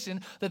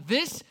realization that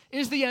this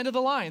is the end of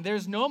the line.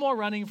 There's no more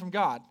running from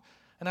God.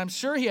 And I'm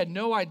sure he had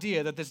no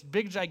idea that this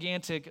big,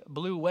 gigantic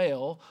blue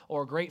whale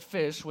or great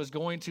fish was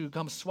going to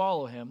come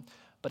swallow him,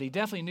 but he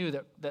definitely knew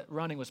that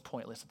running was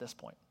pointless at this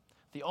point.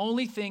 The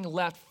only thing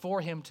left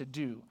for him to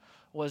do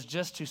was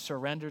just to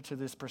surrender to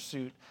this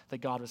pursuit that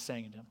God was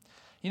saying to him.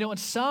 You know, and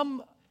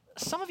some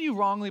of you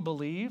wrongly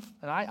believe,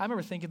 and I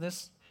remember thinking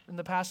this in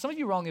the past, some of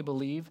you wrongly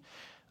believe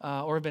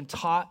or have been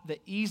taught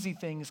that easy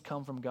things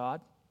come from God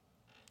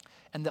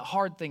and that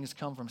hard things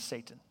come from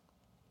Satan.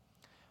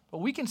 But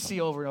we can see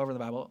over and over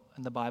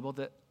in the Bible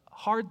that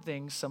hard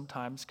things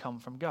sometimes come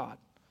from God.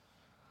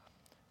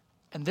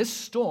 And this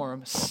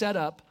storm set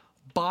up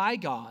by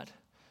God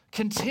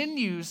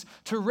continues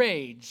to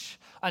rage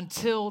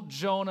until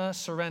Jonah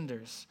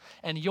surrenders.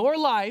 And your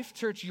life,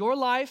 church, your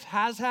life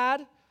has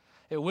had,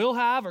 it will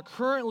have, or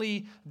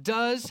currently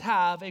does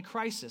have a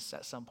crisis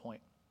at some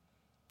point.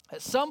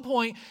 At some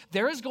point,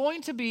 there is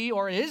going to be,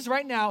 or is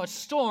right now, a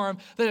storm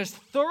that is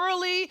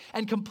thoroughly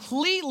and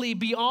completely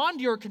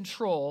beyond your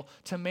control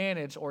to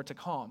manage or to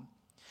calm.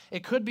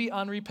 It could be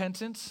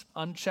unrepentant,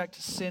 unchecked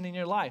sin in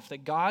your life,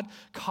 that God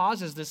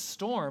causes this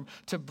storm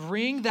to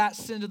bring that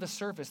sin to the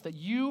surface, that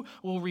you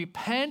will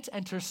repent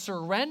and to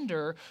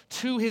surrender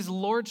to his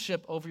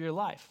lordship over your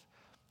life.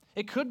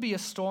 It could be a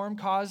storm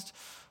caused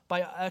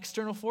by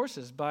external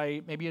forces,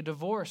 by maybe a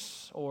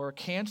divorce or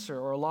cancer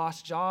or a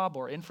lost job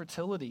or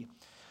infertility,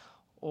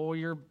 or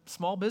your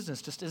small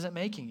business just isn't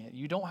making it.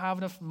 You don't have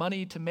enough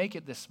money to make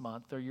it this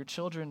month, or your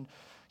children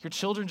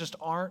just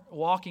aren't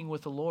walking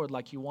with the Lord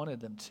like you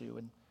wanted them to.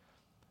 And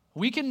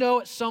we can know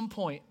at some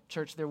point,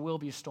 church, there will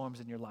be storms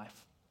in your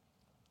life.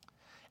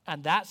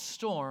 And that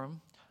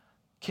storm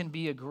can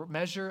be a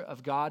measure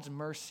of God's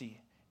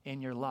mercy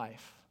in your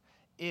life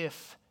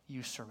if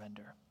you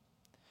surrender.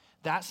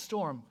 That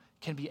storm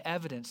can be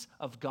evidence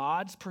of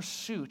God's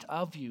pursuit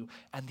of you.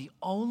 And the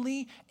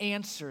only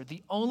answer,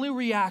 the only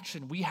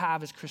reaction we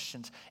have as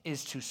Christians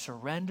is to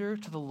surrender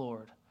to the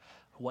Lord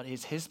what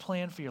is his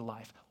plan for your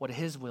life, what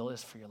his will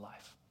is for your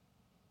life.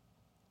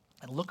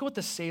 And look at what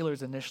the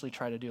sailors initially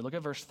try to do. Look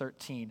at verse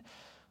 13.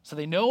 So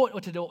they know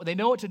what to do. They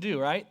know what to do,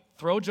 right?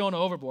 Throw Jonah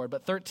overboard.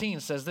 But 13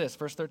 says this,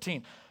 verse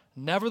 13.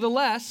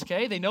 Nevertheless,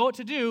 okay, they know what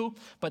to do,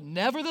 but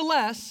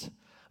nevertheless,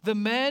 the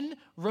men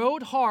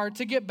rowed hard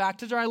to get back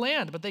to dry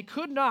land, but they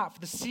could not, for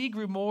the sea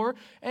grew more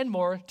and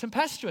more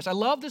tempestuous. I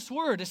love this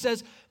word. It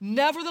says,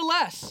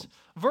 nevertheless.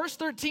 Verse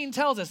 13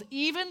 tells us,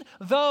 even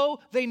though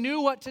they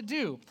knew what to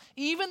do,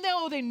 even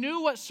though they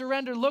knew what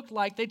surrender looked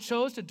like, they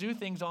chose to do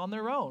things on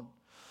their own,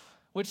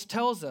 which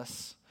tells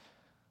us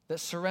that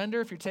surrender,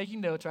 if you're taking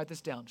notes, write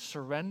this down.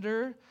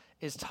 Surrender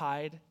is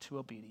tied to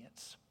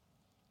obedience.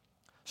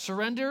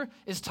 Surrender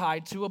is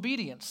tied to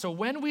obedience. So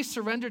when we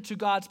surrender to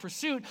God's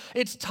pursuit,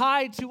 it's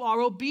tied to our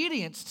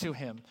obedience to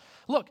him.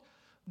 Look,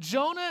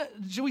 Jonah,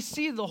 we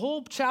see the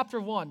whole chapter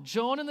 1.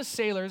 Jonah and the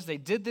sailors, they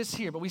did this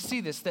here, but we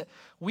see this, that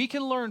we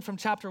can learn from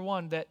chapter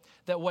 1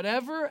 that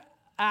whatever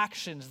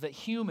actions that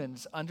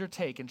humans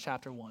undertake in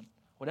chapter 1,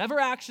 whatever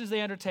actions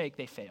they undertake,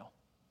 they fail.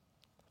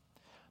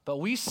 But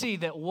we see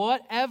that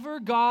whatever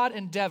God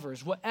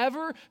endeavors,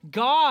 whatever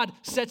God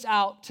sets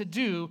out to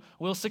do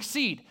will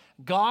succeed.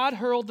 God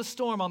hurled the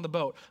storm on the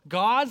boat.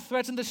 God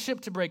threatened the ship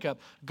to break up.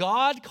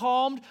 God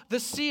calmed the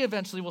sea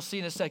eventually, we'll see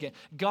in a second.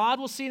 God,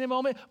 we'll see in a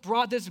moment,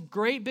 brought this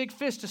great big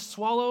fish to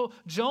swallow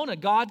Jonah.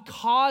 God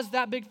caused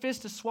that big fish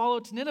to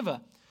swallow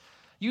Nineveh.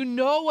 You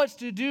know what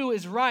to do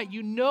is right.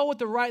 You know what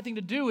the right thing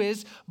to do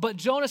is, but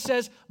Jonah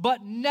says,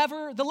 but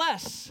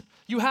nevertheless.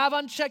 You have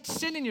unchecked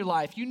sin in your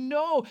life. You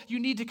know you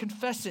need to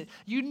confess it.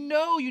 You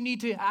know you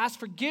need to ask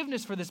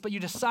forgiveness for this, but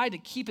you decide to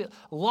keep it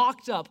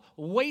locked up,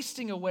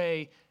 wasting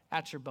away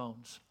at your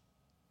bones.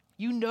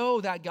 You know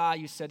that guy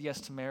you said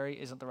yes to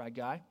marry isn't the right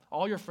guy.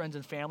 All your friends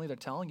and family, they're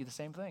telling you the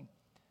same thing.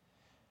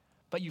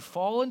 But you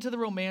fall into the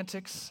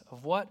romantics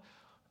of what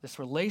this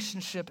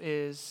relationship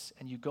is,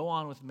 and you go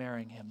on with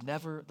marrying him.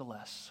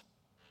 Nevertheless,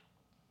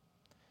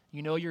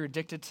 you know you're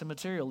addicted to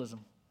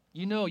materialism.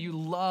 You know you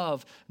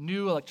love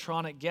new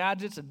electronic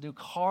gadgets, a new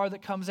car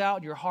that comes out,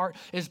 and your heart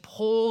is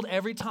pulled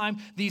every time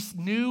these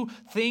new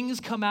things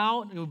come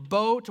out, a new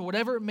boat or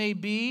whatever it may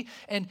be,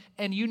 and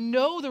you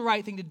know the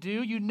right thing to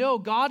do. You know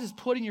God has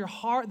put in your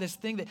heart this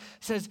thing that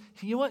says,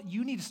 you know what,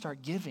 you need to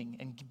start giving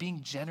and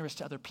being generous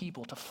to other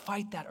people to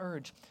fight that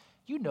urge.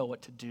 You know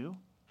what to do,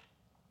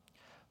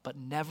 but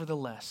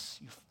nevertheless,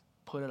 you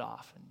put it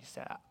off, and you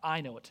say,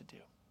 I know what to do.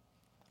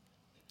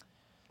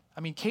 I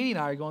mean, Katie and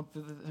I are going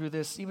through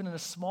this even in a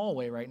small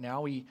way right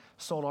now. We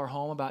sold our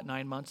home about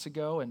 9 months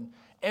ago, and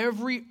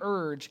every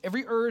urge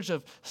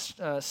of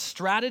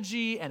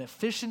strategy and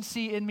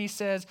efficiency in me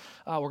says,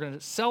 we're going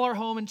to sell our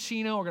home in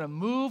Chino, we're going to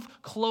move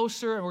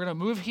closer, and we're going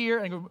to move here,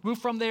 and move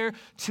from there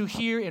to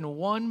here in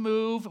one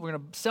move. We're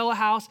going to sell a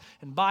house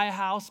and buy a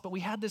house, but we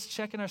had this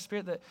check in our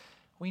spirit that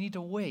we need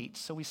to wait.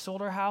 So we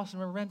sold our house and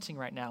we're renting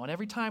right now. And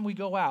every time we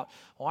go out,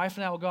 my wife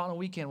and I will go out on the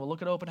weekend. We'll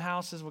look at open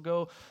houses. We'll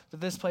go to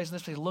this place and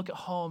this place, look at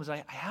homes.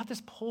 I have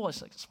this pull. I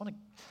just want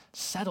to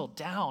settle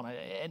down.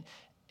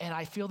 And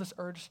I feel this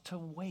urge to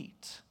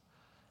wait.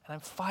 And I'm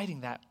fighting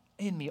that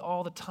in me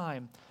all the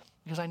time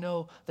because I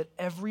know that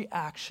every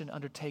action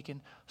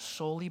undertaken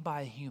solely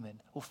by a human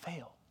will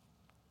fail.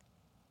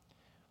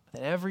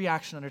 But that every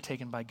action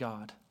undertaken by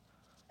God,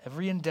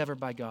 every endeavor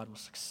by God will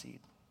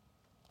succeed.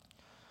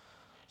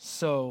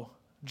 So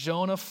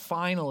Jonah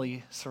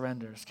finally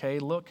surrenders, okay?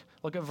 Look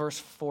at verse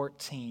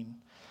 14.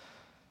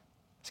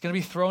 It's going to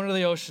be thrown into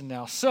the ocean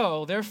now.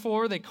 So,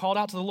 therefore, they called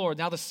out to the Lord.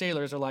 Now the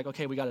sailors are like,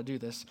 okay, we got to do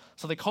this.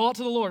 So they call out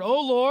to the Lord,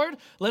 "O Lord,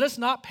 let us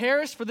not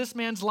perish for this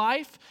man's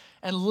life,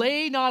 and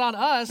lay not on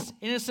us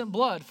innocent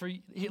blood."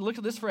 Look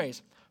at this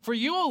phrase. "For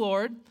you, O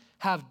Lord,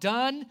 have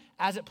done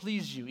as it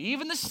pleased you."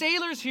 Even the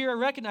sailors here are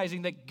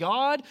recognizing that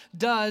God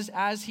does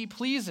as he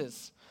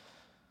pleases.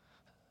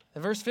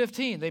 In verse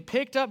 15, they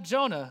picked up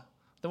Jonah,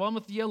 the one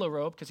with the yellow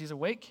robe, because he's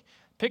awake,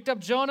 picked up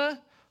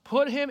Jonah,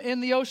 put him in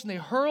the ocean. They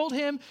hurled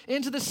him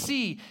into the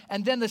sea,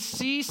 and then the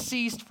sea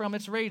ceased from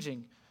its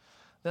raging.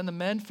 Then the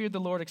men feared the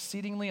Lord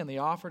exceedingly, and they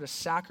offered a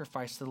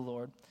sacrifice to the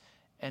Lord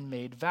and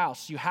made vows.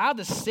 So you have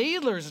the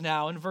sailors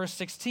now in verse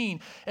 16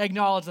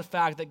 acknowledge the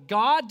fact that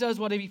God does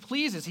what he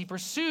pleases. He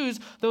pursues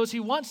those he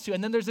wants to.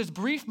 And then there's this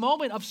brief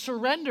moment of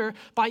surrender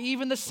by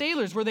even the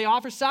sailors where they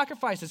offer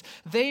sacrifices.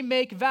 They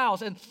make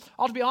vows. And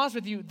I'll be honest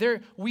with you,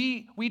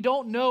 we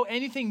don't know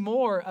anything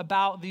more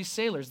about these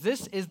sailors.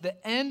 This is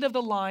the end of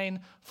the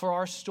line for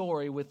our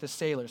story with the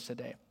sailors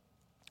today.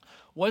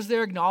 Was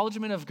there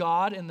acknowledgement of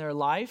God in their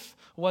life?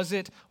 Was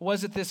it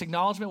this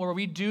acknowledgement where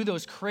we do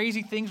those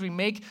crazy things? We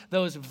make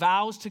those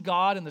vows to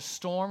God in the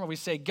storm where we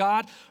say,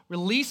 God,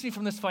 release me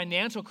from this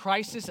financial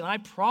crisis, and I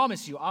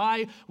promise you,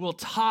 I will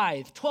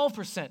tithe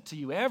 12% to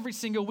you every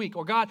single week.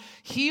 Or God,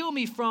 heal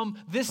me from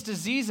this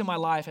disease in my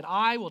life, and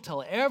I will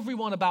tell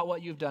everyone about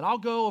what you've done. I'll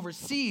go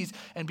overseas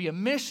and be a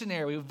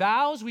missionary.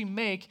 Vows we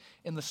make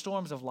in the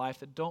storms of life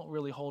that don't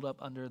really hold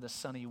up under the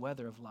sunny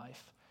weather of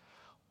life.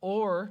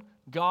 Or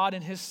God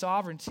in his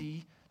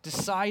sovereignty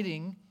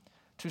deciding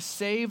to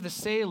save the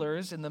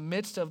sailors in the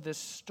midst of this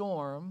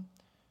storm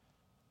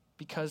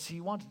because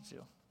he wanted to.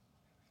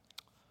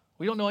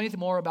 We don't know anything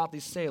more about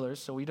these sailors,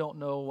 so we don't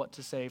know what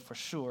to say for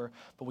sure,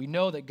 but we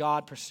know that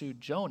God pursued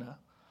Jonah,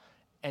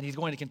 and he's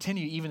going to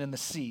continue even in the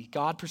sea.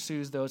 God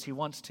pursues those he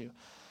wants to.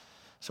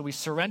 So we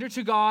surrender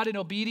to God in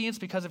obedience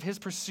because of his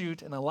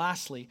pursuit, and then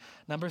lastly,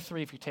 number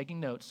 3, if you're taking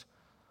notes,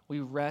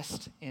 we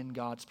rest in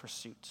God's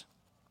pursuit.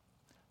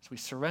 So we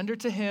surrender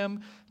to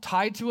him,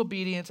 tied to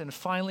obedience, and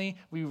finally,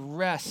 we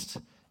rest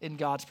in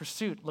God's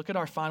pursuit. Look at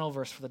our final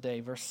verse for the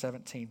day, verse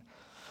 17.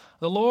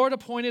 The Lord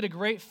appointed a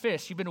great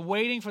fish. You've been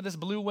waiting for this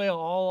blue whale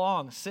all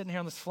along, sitting here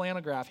on this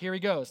flannel graph. Here he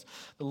goes.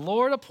 The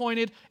Lord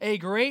appointed a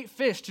great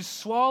fish to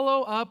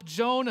swallow up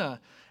Jonah,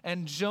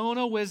 and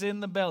Jonah was in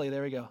the belly.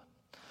 There we go.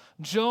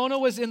 Jonah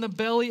was in the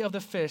belly of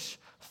the fish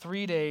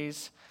 3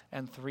 days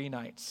and 3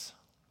 nights.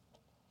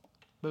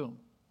 Boom.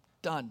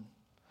 Done.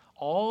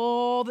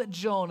 all that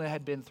Jonah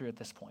had been through at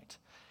this point.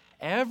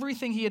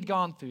 Everything he had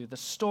gone through, the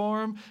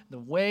storm, the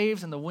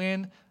waves, and the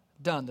wind,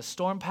 done. The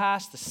storm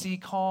passed, the sea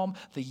calm,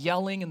 the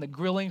yelling and the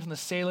grilling from the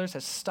sailors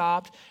has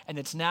stopped, and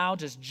it's now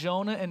just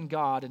Jonah and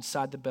God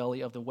inside the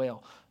belly of the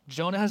whale.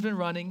 Jonah has been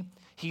running.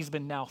 He's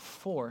been now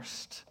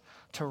forced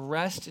to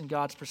rest in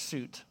God's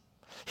pursuit.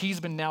 He's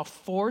been now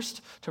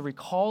forced to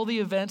recall the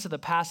events of the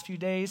past few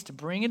days, to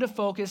bring into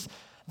focus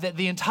that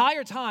the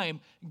entire time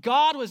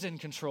God was in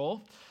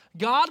control.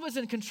 God was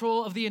in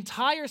control of the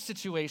entire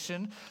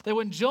situation, that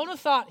when Jonah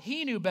thought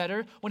he knew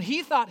better, when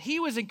he thought he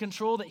was in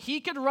control, that he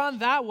could run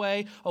that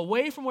way,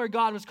 away from where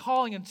God was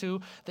calling him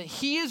to, that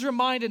he is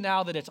reminded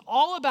now that it's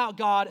all about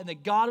God and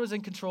that God was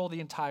in control the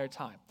entire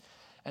time.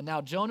 And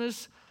now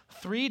Jonah's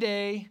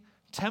 3-day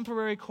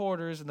temporary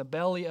quarters in the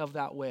belly of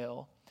that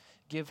whale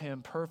give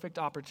him perfect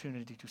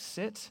opportunity to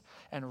sit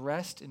and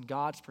rest in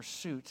God's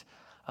pursuit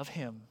of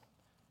him,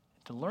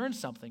 to learn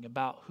something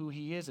about who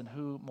he is and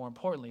who, more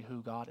importantly,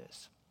 who God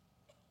is.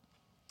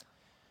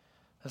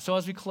 And so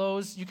as we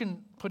close, you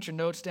can put your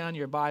notes down,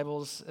 your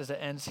Bibles, as it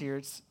ends here.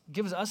 It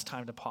gives us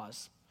time to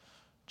pause.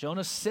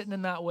 Jonah's sitting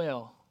in that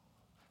whale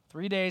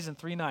 3 days and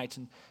 3 nights,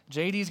 and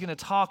JD's going to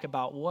talk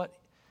about what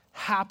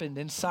happened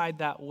inside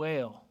that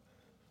whale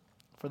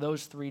for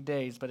those 3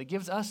 days. But it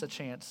gives us a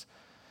chance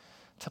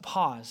to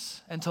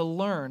pause and to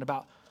learn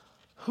about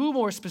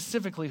more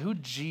specifically, who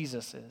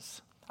Jesus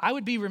is. I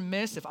would be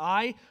remiss if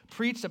I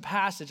preached a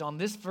passage on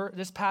this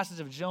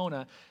passage of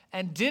Jonah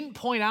and didn't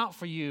point out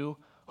for you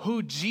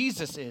who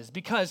Jesus is,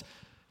 because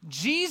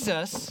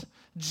Jesus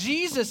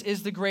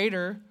is the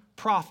greater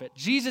prophet.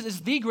 Jesus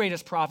is the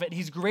greatest prophet, and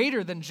he's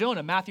greater than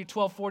Jonah. Matthew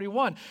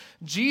 12:41.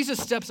 Jesus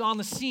steps on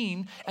the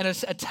scene and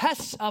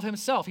attests of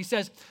himself.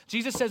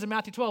 Jesus says in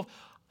Matthew 12,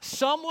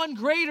 someone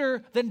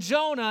greater than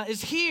Jonah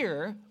is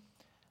here,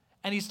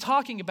 and he's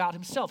talking about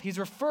himself. He's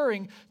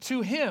referring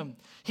to him.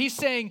 He's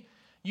saying,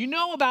 you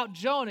know about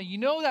Jonah, you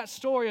know that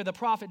story of the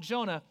prophet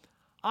Jonah.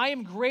 I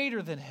am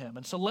greater than him.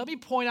 And so let me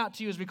point out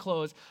to you as we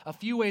close a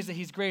few ways that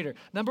he's greater.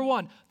 Number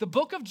one, the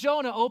book of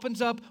Jonah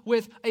opens up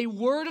with a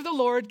word of the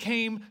Lord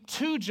came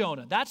to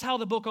Jonah. That's how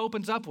the book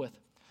opens up with.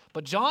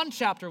 But John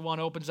chapter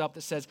 1 opens up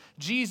that says,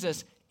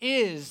 Jesus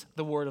is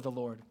the word of the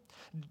Lord.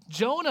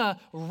 Jonah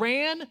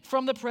ran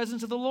from the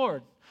presence of the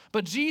Lord.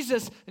 But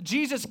Jesus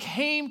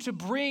came to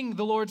bring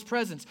the Lord's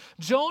presence.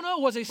 Jonah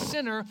was a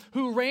sinner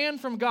who ran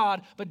from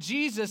God, but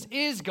Jesus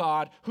is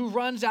God who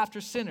runs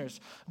after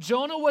sinners.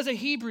 Jonah was a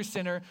Hebrew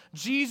sinner.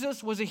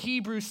 Jesus was a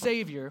Hebrew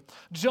savior.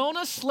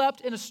 Jonah slept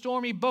in a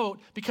stormy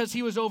boat because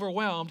he was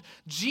overwhelmed.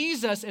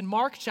 Jesus, in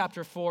Mark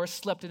chapter 4,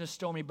 slept in a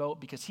stormy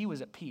boat because he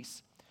was at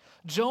peace.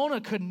 Jonah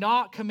could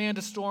not command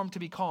a storm to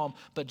be calm,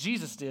 but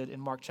Jesus did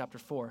in Mark chapter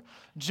 4.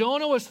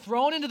 Jonah was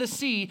thrown into the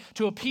sea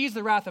to appease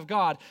the wrath of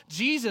God.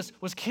 Jesus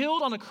was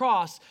killed on a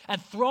cross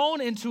and thrown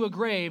into a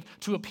grave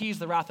to appease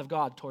the wrath of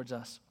God towards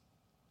us.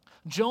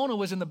 Jonah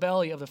was in the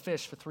belly of the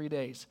fish for 3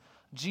 days.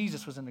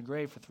 Jesus was in the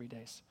grave for 3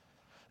 days.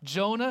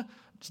 Jonah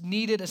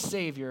needed a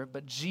savior,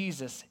 but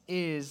Jesus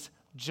is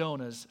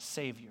Jonah's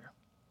savior.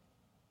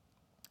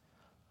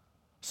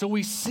 So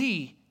we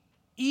see,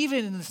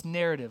 even in this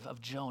narrative of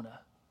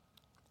Jonah,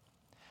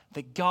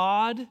 that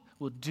God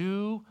will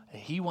do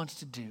what he wants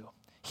to do.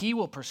 He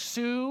will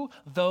pursue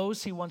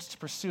those he wants to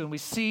pursue. And we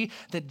see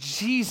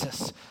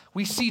Jesus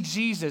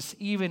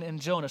even in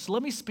Jonah. So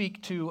let me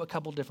speak to a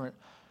couple different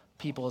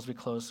people as we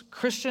close.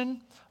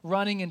 Christian,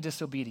 running in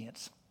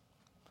disobedience.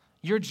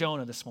 You're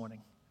Jonah this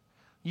morning.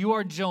 You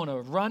are Jonah,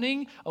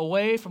 running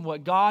away from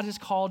what God has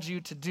called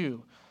you to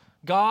do.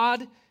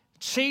 God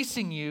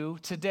chasing you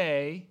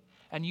today,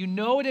 and you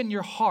know it in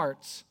your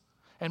heart.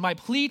 And my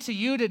plea to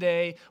you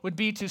today would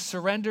be to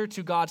surrender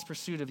to God's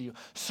pursuit of you.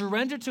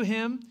 Surrender to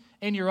him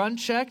in your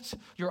unchecked,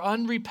 your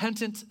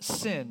unrepentant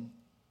sin.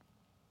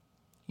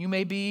 You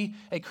may be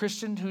a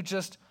Christian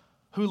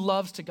who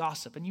loves to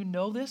gossip, and you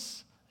know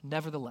this,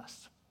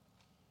 nevertheless.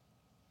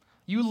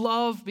 You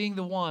love being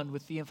the one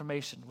with the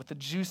information, with the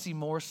juicy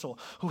morsel,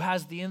 who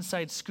has the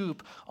inside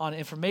scoop on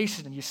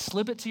information, and you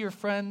slip it to your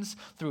friends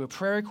through a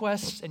prayer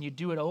request, and you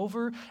do it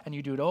over, and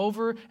you do it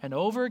over and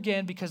over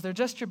again because they're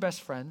just your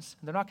best friends,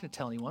 and they're not going to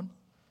tell anyone.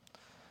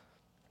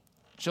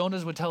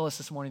 Jonah would tell us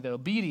this morning that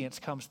obedience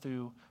comes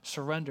through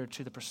surrender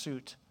to the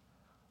pursuit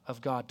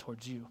of God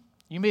towards you.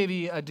 You may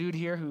be a dude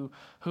here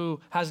who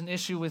has an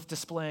issue with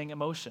displaying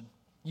emotion.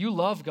 You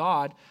love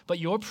God, but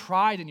your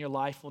pride in your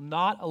life will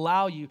not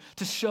allow you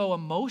to show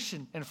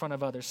emotion in front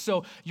of others.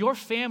 So your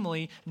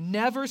family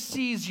never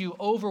sees you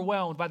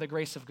overwhelmed by the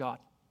grace of God.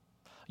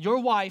 Your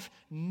wife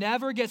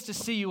never gets to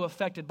see you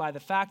affected by the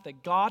fact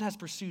that God has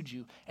pursued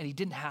you and he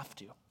didn't have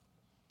to.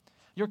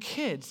 Your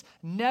kids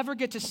never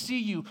get to see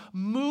you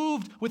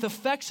moved with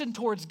affection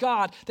towards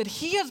God, that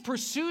he has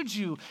pursued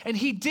you and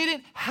he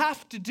didn't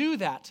have to do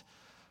that.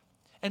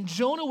 And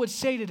Jonah would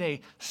say today,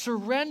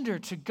 surrender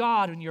to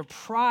God in your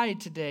pride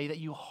today that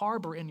you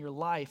harbor in your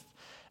life,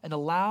 and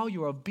allow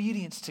your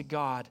obedience to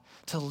God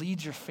to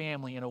lead your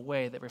family in a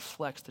way that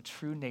reflects the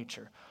true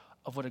nature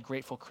of what a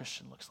grateful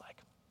Christian looks like.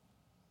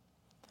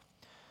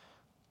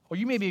 Or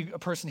you may be a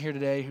person here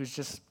today who's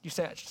just,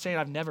 saying,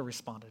 I've never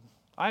responded.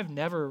 I've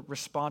never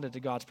responded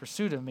to God's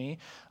pursuit of me.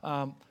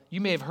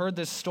 You may have heard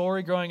this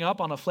story growing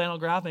up on a flannel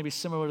graph, maybe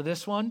similar to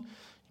this one.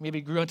 You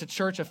maybe grew into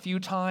church a few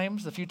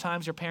times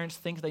your parents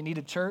think they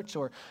needed church,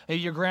 or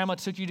maybe your grandma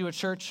took you to a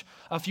church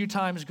a few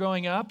times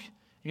growing up.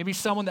 You may be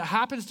someone that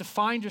happens to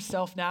find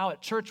yourself now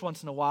at church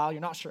once in a while.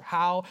 You're not sure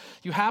how.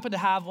 You happen to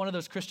have one of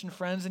those Christian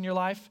friends in your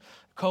life,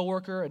 a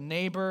coworker, a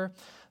neighbor,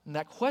 and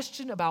that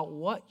question about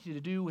what you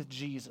do with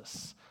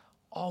Jesus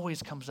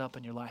always comes up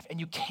in your life, and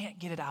you can't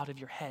get it out of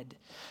your head.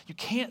 You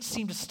can't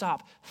seem to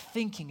stop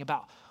thinking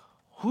about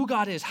who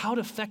God is, how it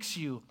affects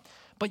you,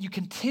 but you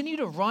continue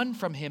to run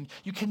from him.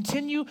 You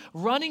continue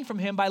running from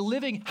him by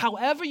living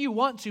however you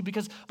want to,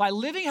 because by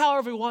living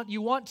however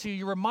you want to,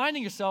 you're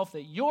reminding yourself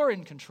that you're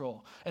in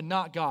control and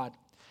not God.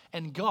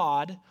 And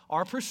God,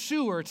 our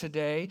pursuer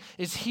today,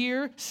 is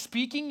here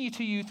speaking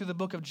to you through the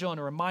book of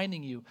Jonah,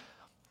 reminding you,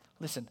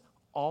 listen,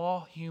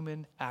 all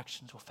human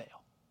actions will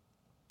fail.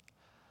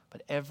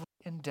 But every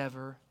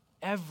endeavor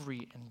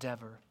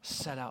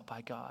set out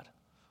by God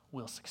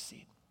will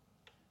succeed.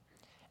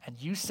 And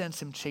you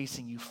sense him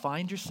chasing you.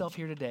 Find yourself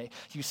here today.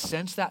 You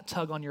sense that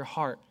tug on your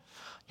heart.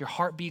 Your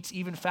heart beats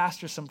even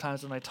faster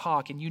sometimes when I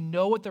talk, and you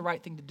know what the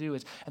right thing to do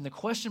is. And the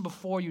question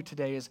before you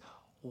today is,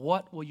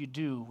 what will you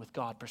do with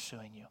God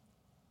pursuing you?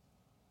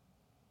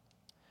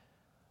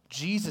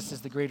 Jesus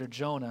is the greater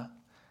Jonah.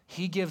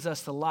 He gives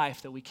us the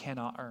life that we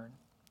cannot earn.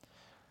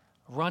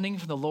 Running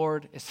from the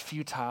Lord is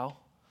futile.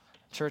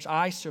 Church,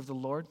 I serve the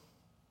Lord.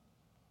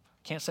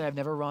 Can't say I've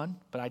never run,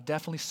 but I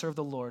definitely serve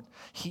the Lord.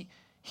 He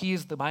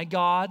is my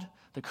God,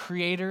 the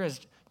creator,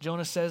 as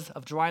Jonah says,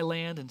 of dry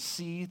land and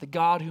sea, the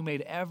God who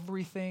made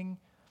everything.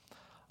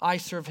 I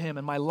serve him,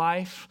 and my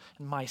life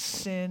and my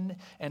sin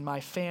and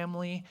my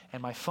family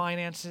and my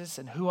finances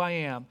and who I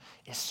am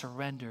is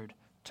surrendered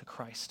to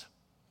Christ.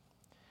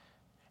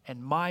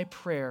 And my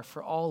prayer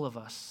for all of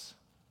us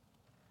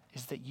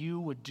is that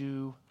you would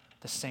do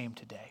the same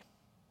today.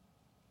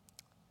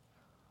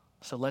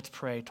 So let's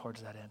pray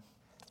towards that end.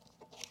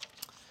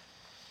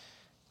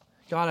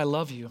 God, I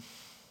love you.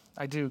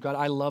 I do. God,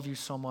 I love you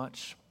so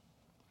much.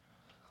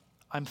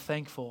 I'm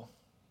thankful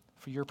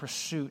for your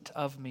pursuit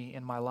of me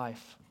in my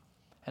life,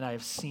 and I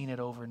have seen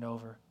it over and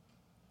over.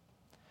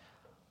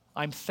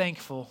 I'm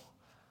thankful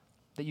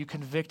that you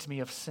convict me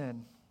of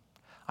sin.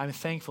 I'm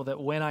thankful that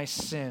when I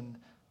sin,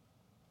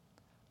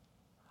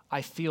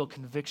 I feel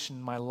conviction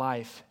in my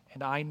life,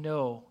 and I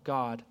know,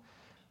 God,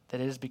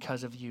 that it is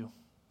because of you.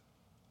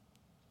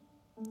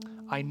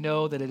 I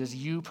know that it is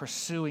you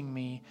pursuing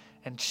me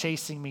and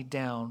chasing me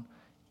down,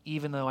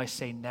 even though I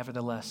say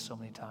nevertheless so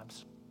many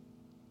times.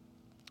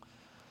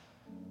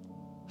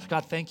 So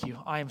God, thank you.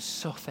 I am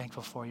so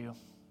thankful for you.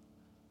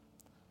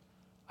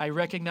 I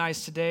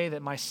recognize today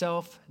that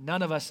myself,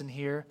 none of us in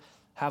here,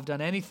 have done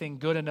anything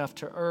good enough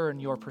to earn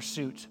your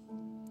pursuit.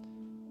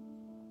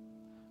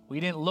 We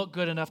didn't look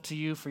good enough to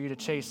you for you to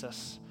chase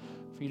us,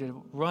 for you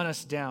to run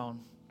us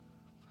down.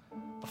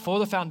 Before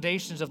the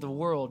foundations of the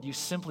world, you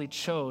simply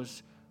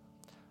chose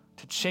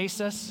to chase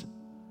us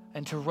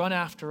and to run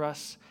after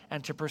us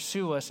and to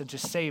pursue us and to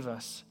save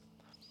us.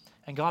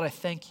 And God, I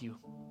thank you.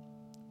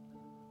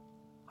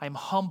 I am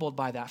humbled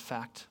by that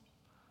fact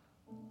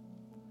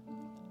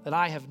that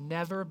I have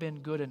never been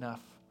good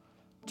enough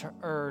to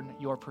earn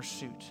your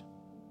pursuit.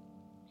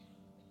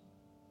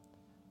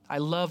 I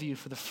love you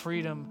for the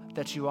freedom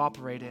that you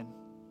operate in.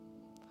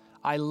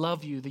 I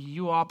love you that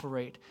you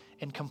operate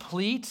in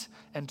complete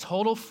and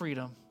total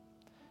freedom,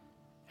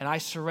 and I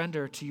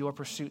surrender to your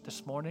pursuit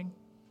this morning.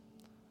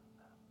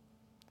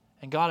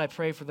 And God, I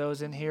pray for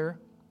those in here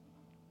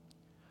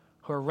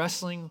who are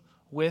wrestling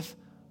with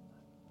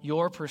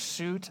your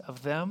pursuit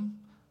of them.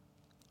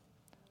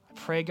 I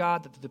pray,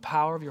 God, that through the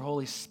power of your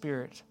Holy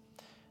Spirit,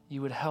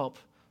 you would help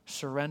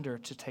surrender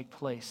to take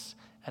place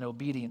and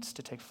obedience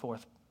to take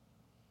forth.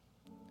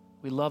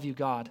 We love you,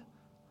 God,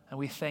 and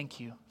we thank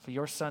you for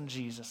your Son,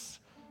 Jesus,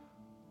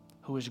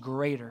 who is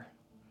greater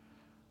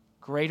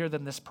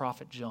than this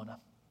prophet Jonah.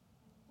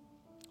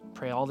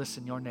 Pray all this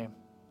in your name.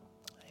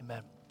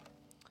 Amen.